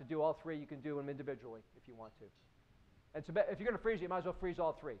to do all 3. You can do them individually if you want to. And so if you're going to freeze it, you might as well freeze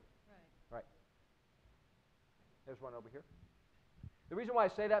all 3. Right. There's one over here. The reason why I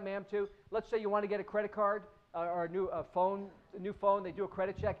say that, ma'am, too, let's say you want to get a credit card or a new phone, they do a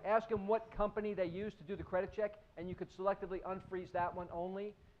credit check. Ask them what company they use to do the credit check, and you could selectively unfreeze that one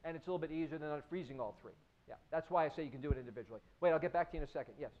only, and it's a little bit easier than unfreezing all 3. Yeah, that's why I say you can do it individually. Wait, I'll get back to you in a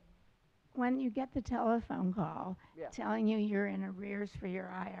second. Yes. When you get the telephone call Yeah. telling you you're in arrears for your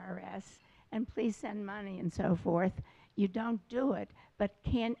IRS and please send money and so forth, you don't do it. But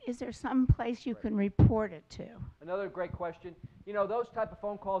is there some place you can report it to? Another great question. You know, those type of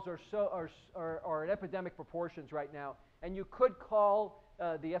phone calls are in epidemic proportions right now. And you could call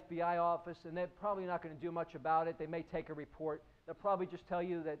the FBI office, and they're probably not going to do much about it. They may take a report. They'll probably just tell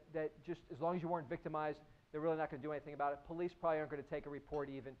you that just as long as you weren't victimized, they're really not going to do anything about it. Police probably aren't going to take a report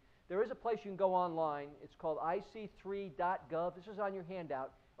even. There is a place you can go online. It's called ic3.gov. This is on your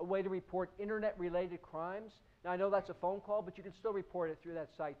handout, a way to report internet-related crimes. Now, I know that's a phone call, but you can still report it through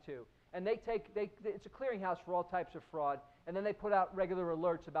that site, too. And it's a clearinghouse for all types of fraud, and then they put out regular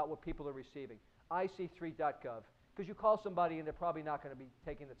alerts about what people are receiving. ic3.gov. Because you call somebody, and they're probably not going to be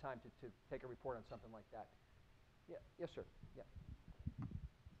taking the time to take a report on something like that. Yeah. Yes, sir. Yeah.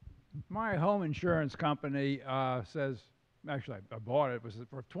 My home insurance company says, actually I bought it, it was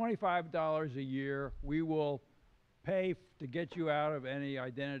for $25 a year, we will pay to get you out of any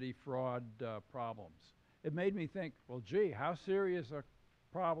identity fraud problems. It made me think, well, gee, how serious a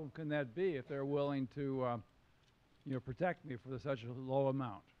problem can that be if they're willing to protect me for such a low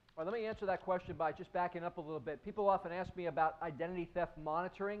amount? Well, let me answer that question by just backing up a little bit. People often ask me about identity theft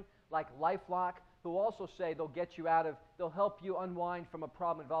monitoring, like LifeLock, who also say they'll help you unwind from a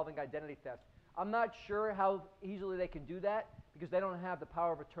problem involving identity theft. I'm not sure how easily they can do that because they don't have the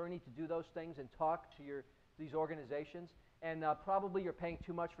power of attorney to do those things and talk to these organizations. And probably you're paying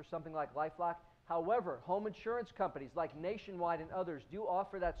too much for something like LifeLock. However, home insurance companies like Nationwide and others do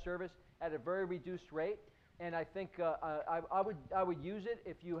offer that service at a very reduced rate. And I think I would use it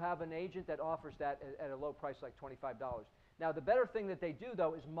if you have an agent that offers that at a low price like $25. Now, the better thing that they do,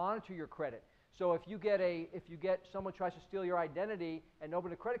 though, is monitor your credit. So if you get someone tries to steal your identity and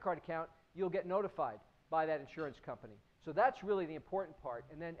open a credit card account, you'll get notified by that insurance company. So that's really the important part.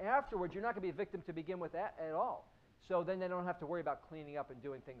 And then afterwards, you're not going to be a victim to begin with at all. So then they don't have to worry about cleaning up and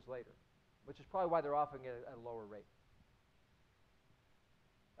doing things later, which is probably why they're offering it at a lower rate.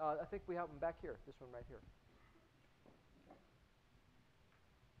 I think we have them back here, this one right here.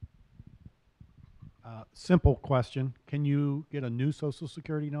 Simple question. Can you get a new Social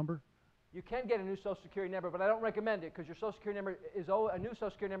Security number? You can get a new Social Security number, but I don't recommend it because your Social Security number a new Social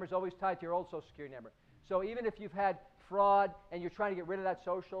Security number is always tied to your old Social Security number. So even if you've had fraud and you're trying to get rid of that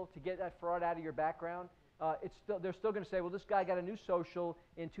social to get that fraud out of your background, they're still going to say, well, this guy got a new social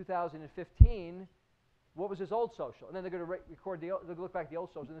in 2015. What was his old social? And then they're going to they'll look back at the old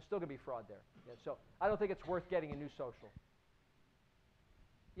social, and there's still going to be fraud there. Yeah, so I don't think it's worth getting a new social.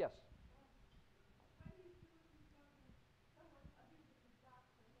 Yes.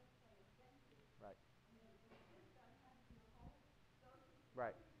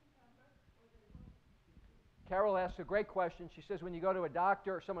 Right. Carol asks a great question. She says when you go to a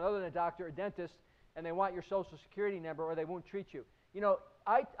doctor or someone other than a doctor, a dentist, and they want your Social Security number or they won't treat you. You know,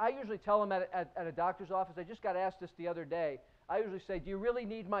 I usually tell them at a doctor's office, I just got asked this the other day, I usually say, do you really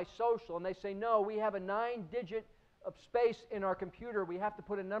need my social? And they say, no, we have a 9-digit space in our computer. We have to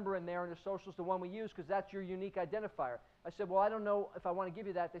put a number in there, and the social is the one we use because that's your unique identifier. I said, well, I don't know if I want to give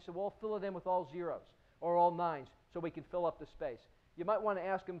you that. They said, well, fill it in with all zeros or all nines so we can fill up the space. You might want to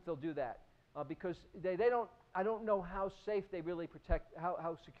ask them if they'll do that. because they don't, I don't know how safe they really protect,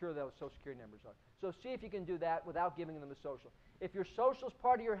 how secure those Social Security numbers are. So see if you can do that without giving them the social. If your social is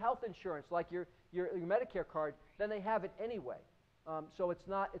part of your health insurance, like your Medicare card, then they have it anyway. So it's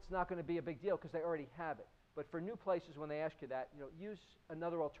not going to be a big deal because they already have it. But for new places, when they ask you that, use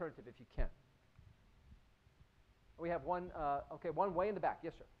another alternative if you can. We have one, one way in the back.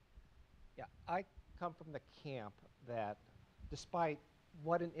 Yes, sir. Yeah, I come from the camp that despite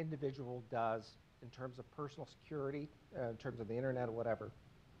what an individual does in terms of personal security, in terms of the internet or whatever,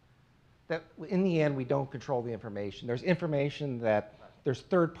 that in the end we don't control the information. There's information that, there's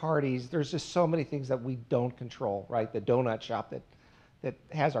third parties, there's just so many things that we don't control, right? The donut shop that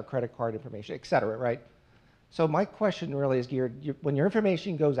has our credit card information, et cetera, right? So my question really is geared, when your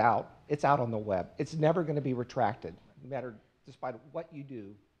information goes out, it's out on the web. It's never going to be retracted, no matter, despite what you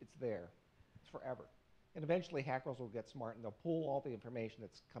do, it's there. It's forever. And eventually hackers will get smart and they'll pull all the information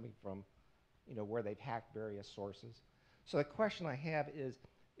that's coming from, where they've hacked various sources. So the question I have is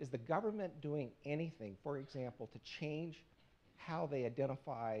the government doing anything, for example, to change how they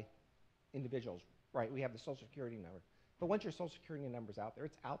identify individuals? Right, we have the Social Security number. But once your Social Security number's out there,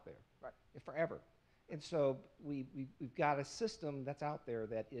 it's out there. Right. Forever. And so we've got a system that's out there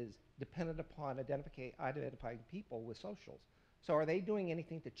that is dependent upon identifying people with socials. So are they doing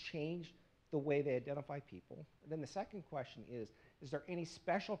anything to change the way they identify people? And then the second question is there any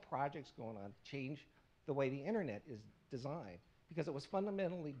special projects going on to change the way the internet is designed? Because it was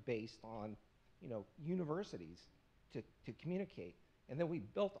fundamentally based on, universities to communicate. And then we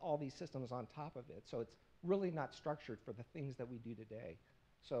built all these systems on top of it. So it's really not structured for the things that we do today.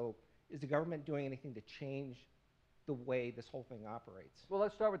 So is the government doing anything to change the way this whole thing operates? Well,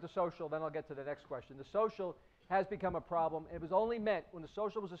 let's start with the social, then I'll get to the next question. The social has become a problem. It was only meant, when the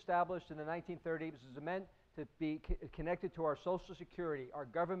social was established in the 1930s, it was meant to be connected to our Social Security, our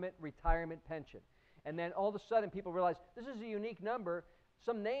government retirement pension. And then all of a sudden people realized this is a unique number.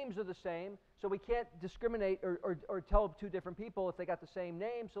 Some names are the same, so we can't discriminate or tell two different people if they got the same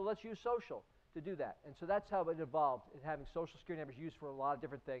name, so let's use social to do that. And so that's how it evolved, in having Social Security numbers used for a lot of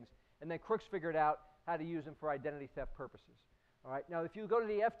different things. And then crooks figured out how to use them for identity theft purposes. All right. Now, if you go to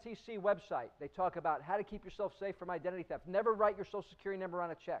the FTC website, they talk about how to keep yourself safe from identity theft. Never write your Social Security number on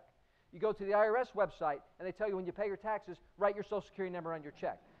a check. You go to the IRS website, and they tell you when you pay your taxes, write your Social Security number on your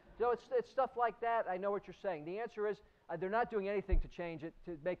check. So it's stuff like that. I know what you're saying. The answer is they're not doing anything to change it,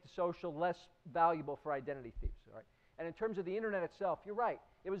 to make the social less valuable for identity thieves. All right. And in terms of the internet itself, you're right.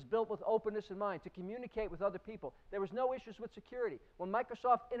 It was built with openness in mind, to communicate with other people. There was no issues with security. When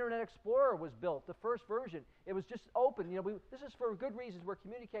Microsoft Internet Explorer was built, the first version, it was just open. This is for good reasons. We're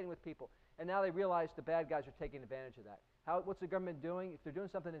communicating with people. And now they realize the bad guys are taking advantage of that. What's the government doing? If they're doing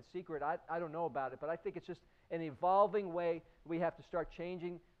something in secret, I don't know about it, but I think it's just an evolving way we have to start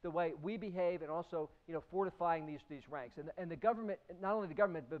changing the way we behave and also, fortifying these ranks. And the government, not only the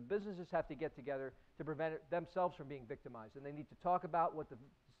government, but businesses have to get together to prevent themselves from being victimized. And they need to talk about what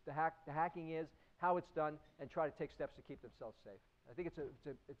the hacking is, how it's done, and try to take steps to keep themselves safe. I think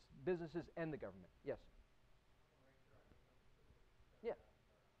it's businesses and the government. Yes. Yeah.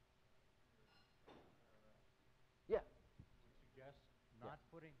 Yeah.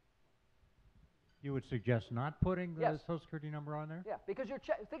 You would suggest not putting the Yes. Social Security number on there? Yeah, because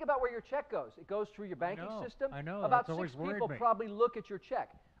think about where your check goes. It goes through your banking system. I know. About That's always 6 worried people me. probably look at your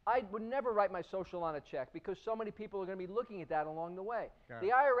check. I would never write my social on a check because so many people are going to be looking at that along the way. Got The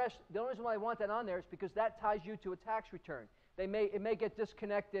it. IRS, the only reason why I want that on there is because that ties you to a tax return. It may get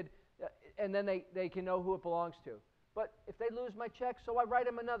disconnected, and then they can know who it belongs to. But if they lose my check, so I write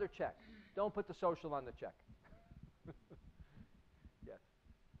them another check. Don't put the social on the check. Yes.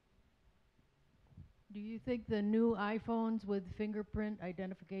 Do you think the new iPhones with fingerprint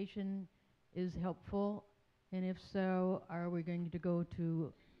identification is helpful? And if so, are we going to go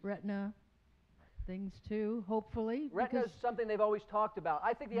to Retina things too, hopefully? Retina is Because- something they've always talked about.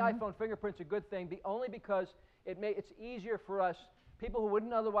 I think the iPhone fingerprint's a good thing, only because it's easier for us, people who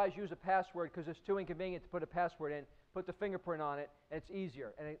wouldn't otherwise use a password because it's too inconvenient to put a password in, put the fingerprint on it, and it's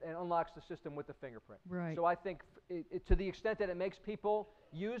easier, and it unlocks the system with the fingerprint. Right. So I think to the extent that it makes people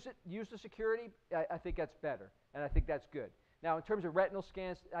use the security, I think that's better, and I think that's good. Now, in terms of retinal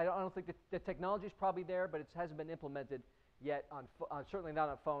scans, I don't think the technology is probably there, but it hasn't been implemented yet certainly not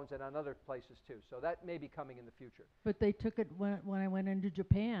on phones and on other places too. So that may be coming in the future. But they took it when I went into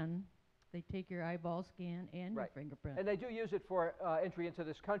Japan. They take your eyeball scan and your Right. fingerprint. And they do use it for entry into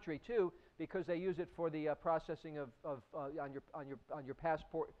this country too, because they use it for the processing of on your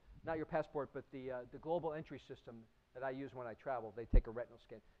passport, not your passport, but the global entry system that I use when I travel. They take a retinal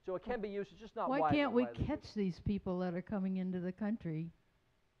scan, so it can be used. It's just not Why widely can't we used. catch these people that are coming into the country?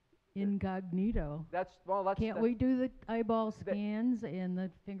 incognito. That's Can't we do the eyeball scans and the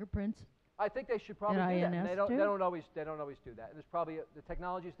fingerprints? I think they should probably At do that. And INS they don't too? always do that. And there's probably the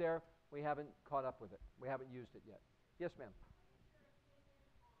technology's there. We haven't caught up with it. We haven't used it yet. Yes, ma'am.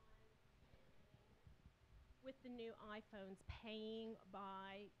 With the new iPhones, paying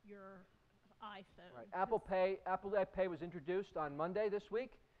by your iPhone. Right. Apple Pay was introduced on Monday this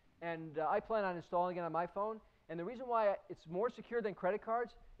week, and I plan on installing it on my phone. And the reason why it's more secure than credit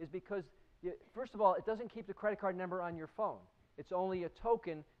cards is because, first of all, it doesn't keep the credit card number on your phone. It's only a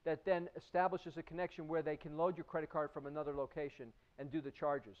token that then establishes a connection where they can load your credit card from another location and do the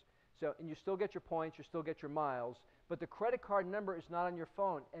charges. So, and you still get your points, you still get your miles, but the credit card number is not on your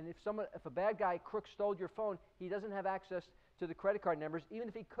phone. And if a bad guy, crook, stole your phone, he doesn't have access to the credit card numbers, even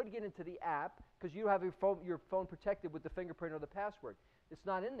if he could get into the app, because you have your phone protected with the fingerprint or the password. It's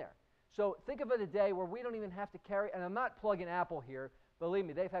not in there. So think of it a day where we don't even have to carry, and I'm not plugging Apple here. Believe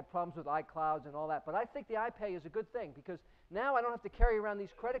me, they've had problems with iClouds and all that. But I think the iPay is a good thing because now I don't have to carry around these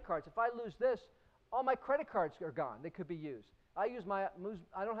credit cards. If I lose this, all my credit cards are gone. They could be used. I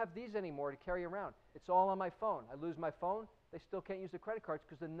don't have these anymore to carry around. It's all on my phone. I lose my phone, they still can't use the credit cards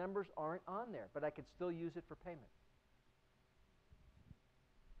because the numbers aren't on there. But I can still use it for payment.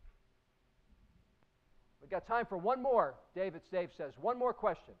 We've got time for one more. Dave says, one more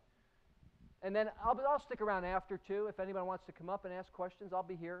question. And then I'll stick around after, too. If anybody wants to come up and ask questions, I'll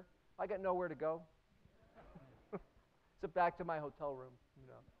be here. I got nowhere to go. It's back to my hotel room.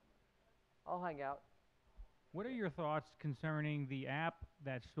 I'll hang out. What are your thoughts concerning the app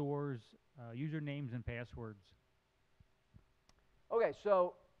that stores usernames and passwords? Okay,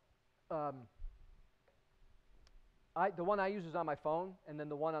 so the one I use is on my phone, and then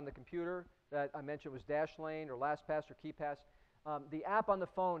the one on the computer that I mentioned was Dashlane or LastPass or KeePass. The app on the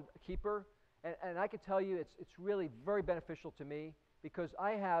phone, Keeper, and I can tell you it's really very beneficial to me because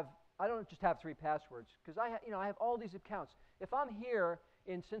I don't just have 3 passwords because I have all these accounts. If I'm here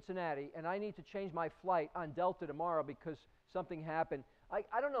in Cincinnati and I need to change my flight on Delta tomorrow because something happened, I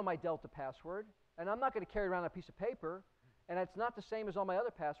don't know my Delta password, and I'm not going to carry around a piece of paper, and it's not the same as all my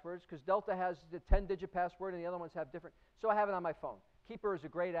other passwords because Delta has the 10-digit password and the other ones have different, so I have it on my phone. Keeper is a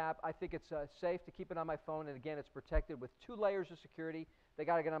great app. I think it's safe to keep it on my phone, and again, it's protected with 2 layers of security. They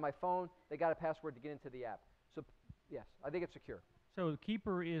got to get on my phone. They got a password to get into the app. So, yes, I think it's secure. So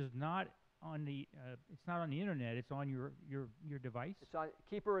Keeper is not on the it's not on the internet. It's on your device.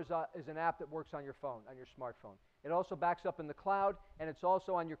 Keeper is an app that works on your phone, on your smartphone. It also backs up in the cloud, and it's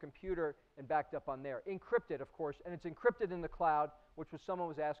also on your computer and backed up on there. Encrypted, of course, and it's encrypted in the cloud, which someone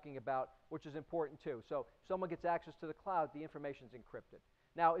was asking about, which is important too. So if someone gets access to the cloud, the information's encrypted.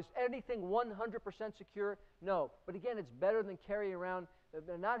 Now, is anything 100% secure? No. But again, it's better than carrying around,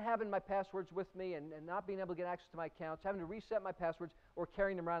 not having my passwords with me and not being able to get access to my accounts, having to reset my passwords, or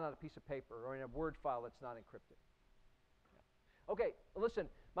carrying them around on a piece of paper or in a Word file that's not encrypted. Yeah. Okay, listen,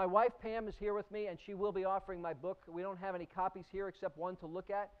 my wife Pam is here with me, and she will be offering my book. We don't have any copies here except one to look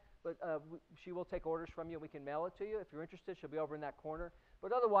at, but she will take orders from you. We can mail it to you. If you're interested, she'll be over in that corner.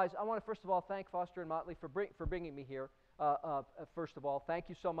 But otherwise, I want to first of all thank Foster and Motley for bringing me here. First of all, thank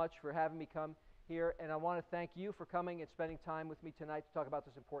you so much for having me come here, and I want to thank you for coming and spending time with me tonight to talk about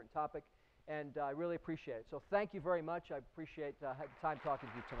this important topic, and I really appreciate it. So thank you very much. I appreciate the time talking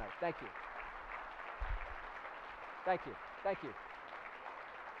to you tonight. Thank you. Thank you. Thank you.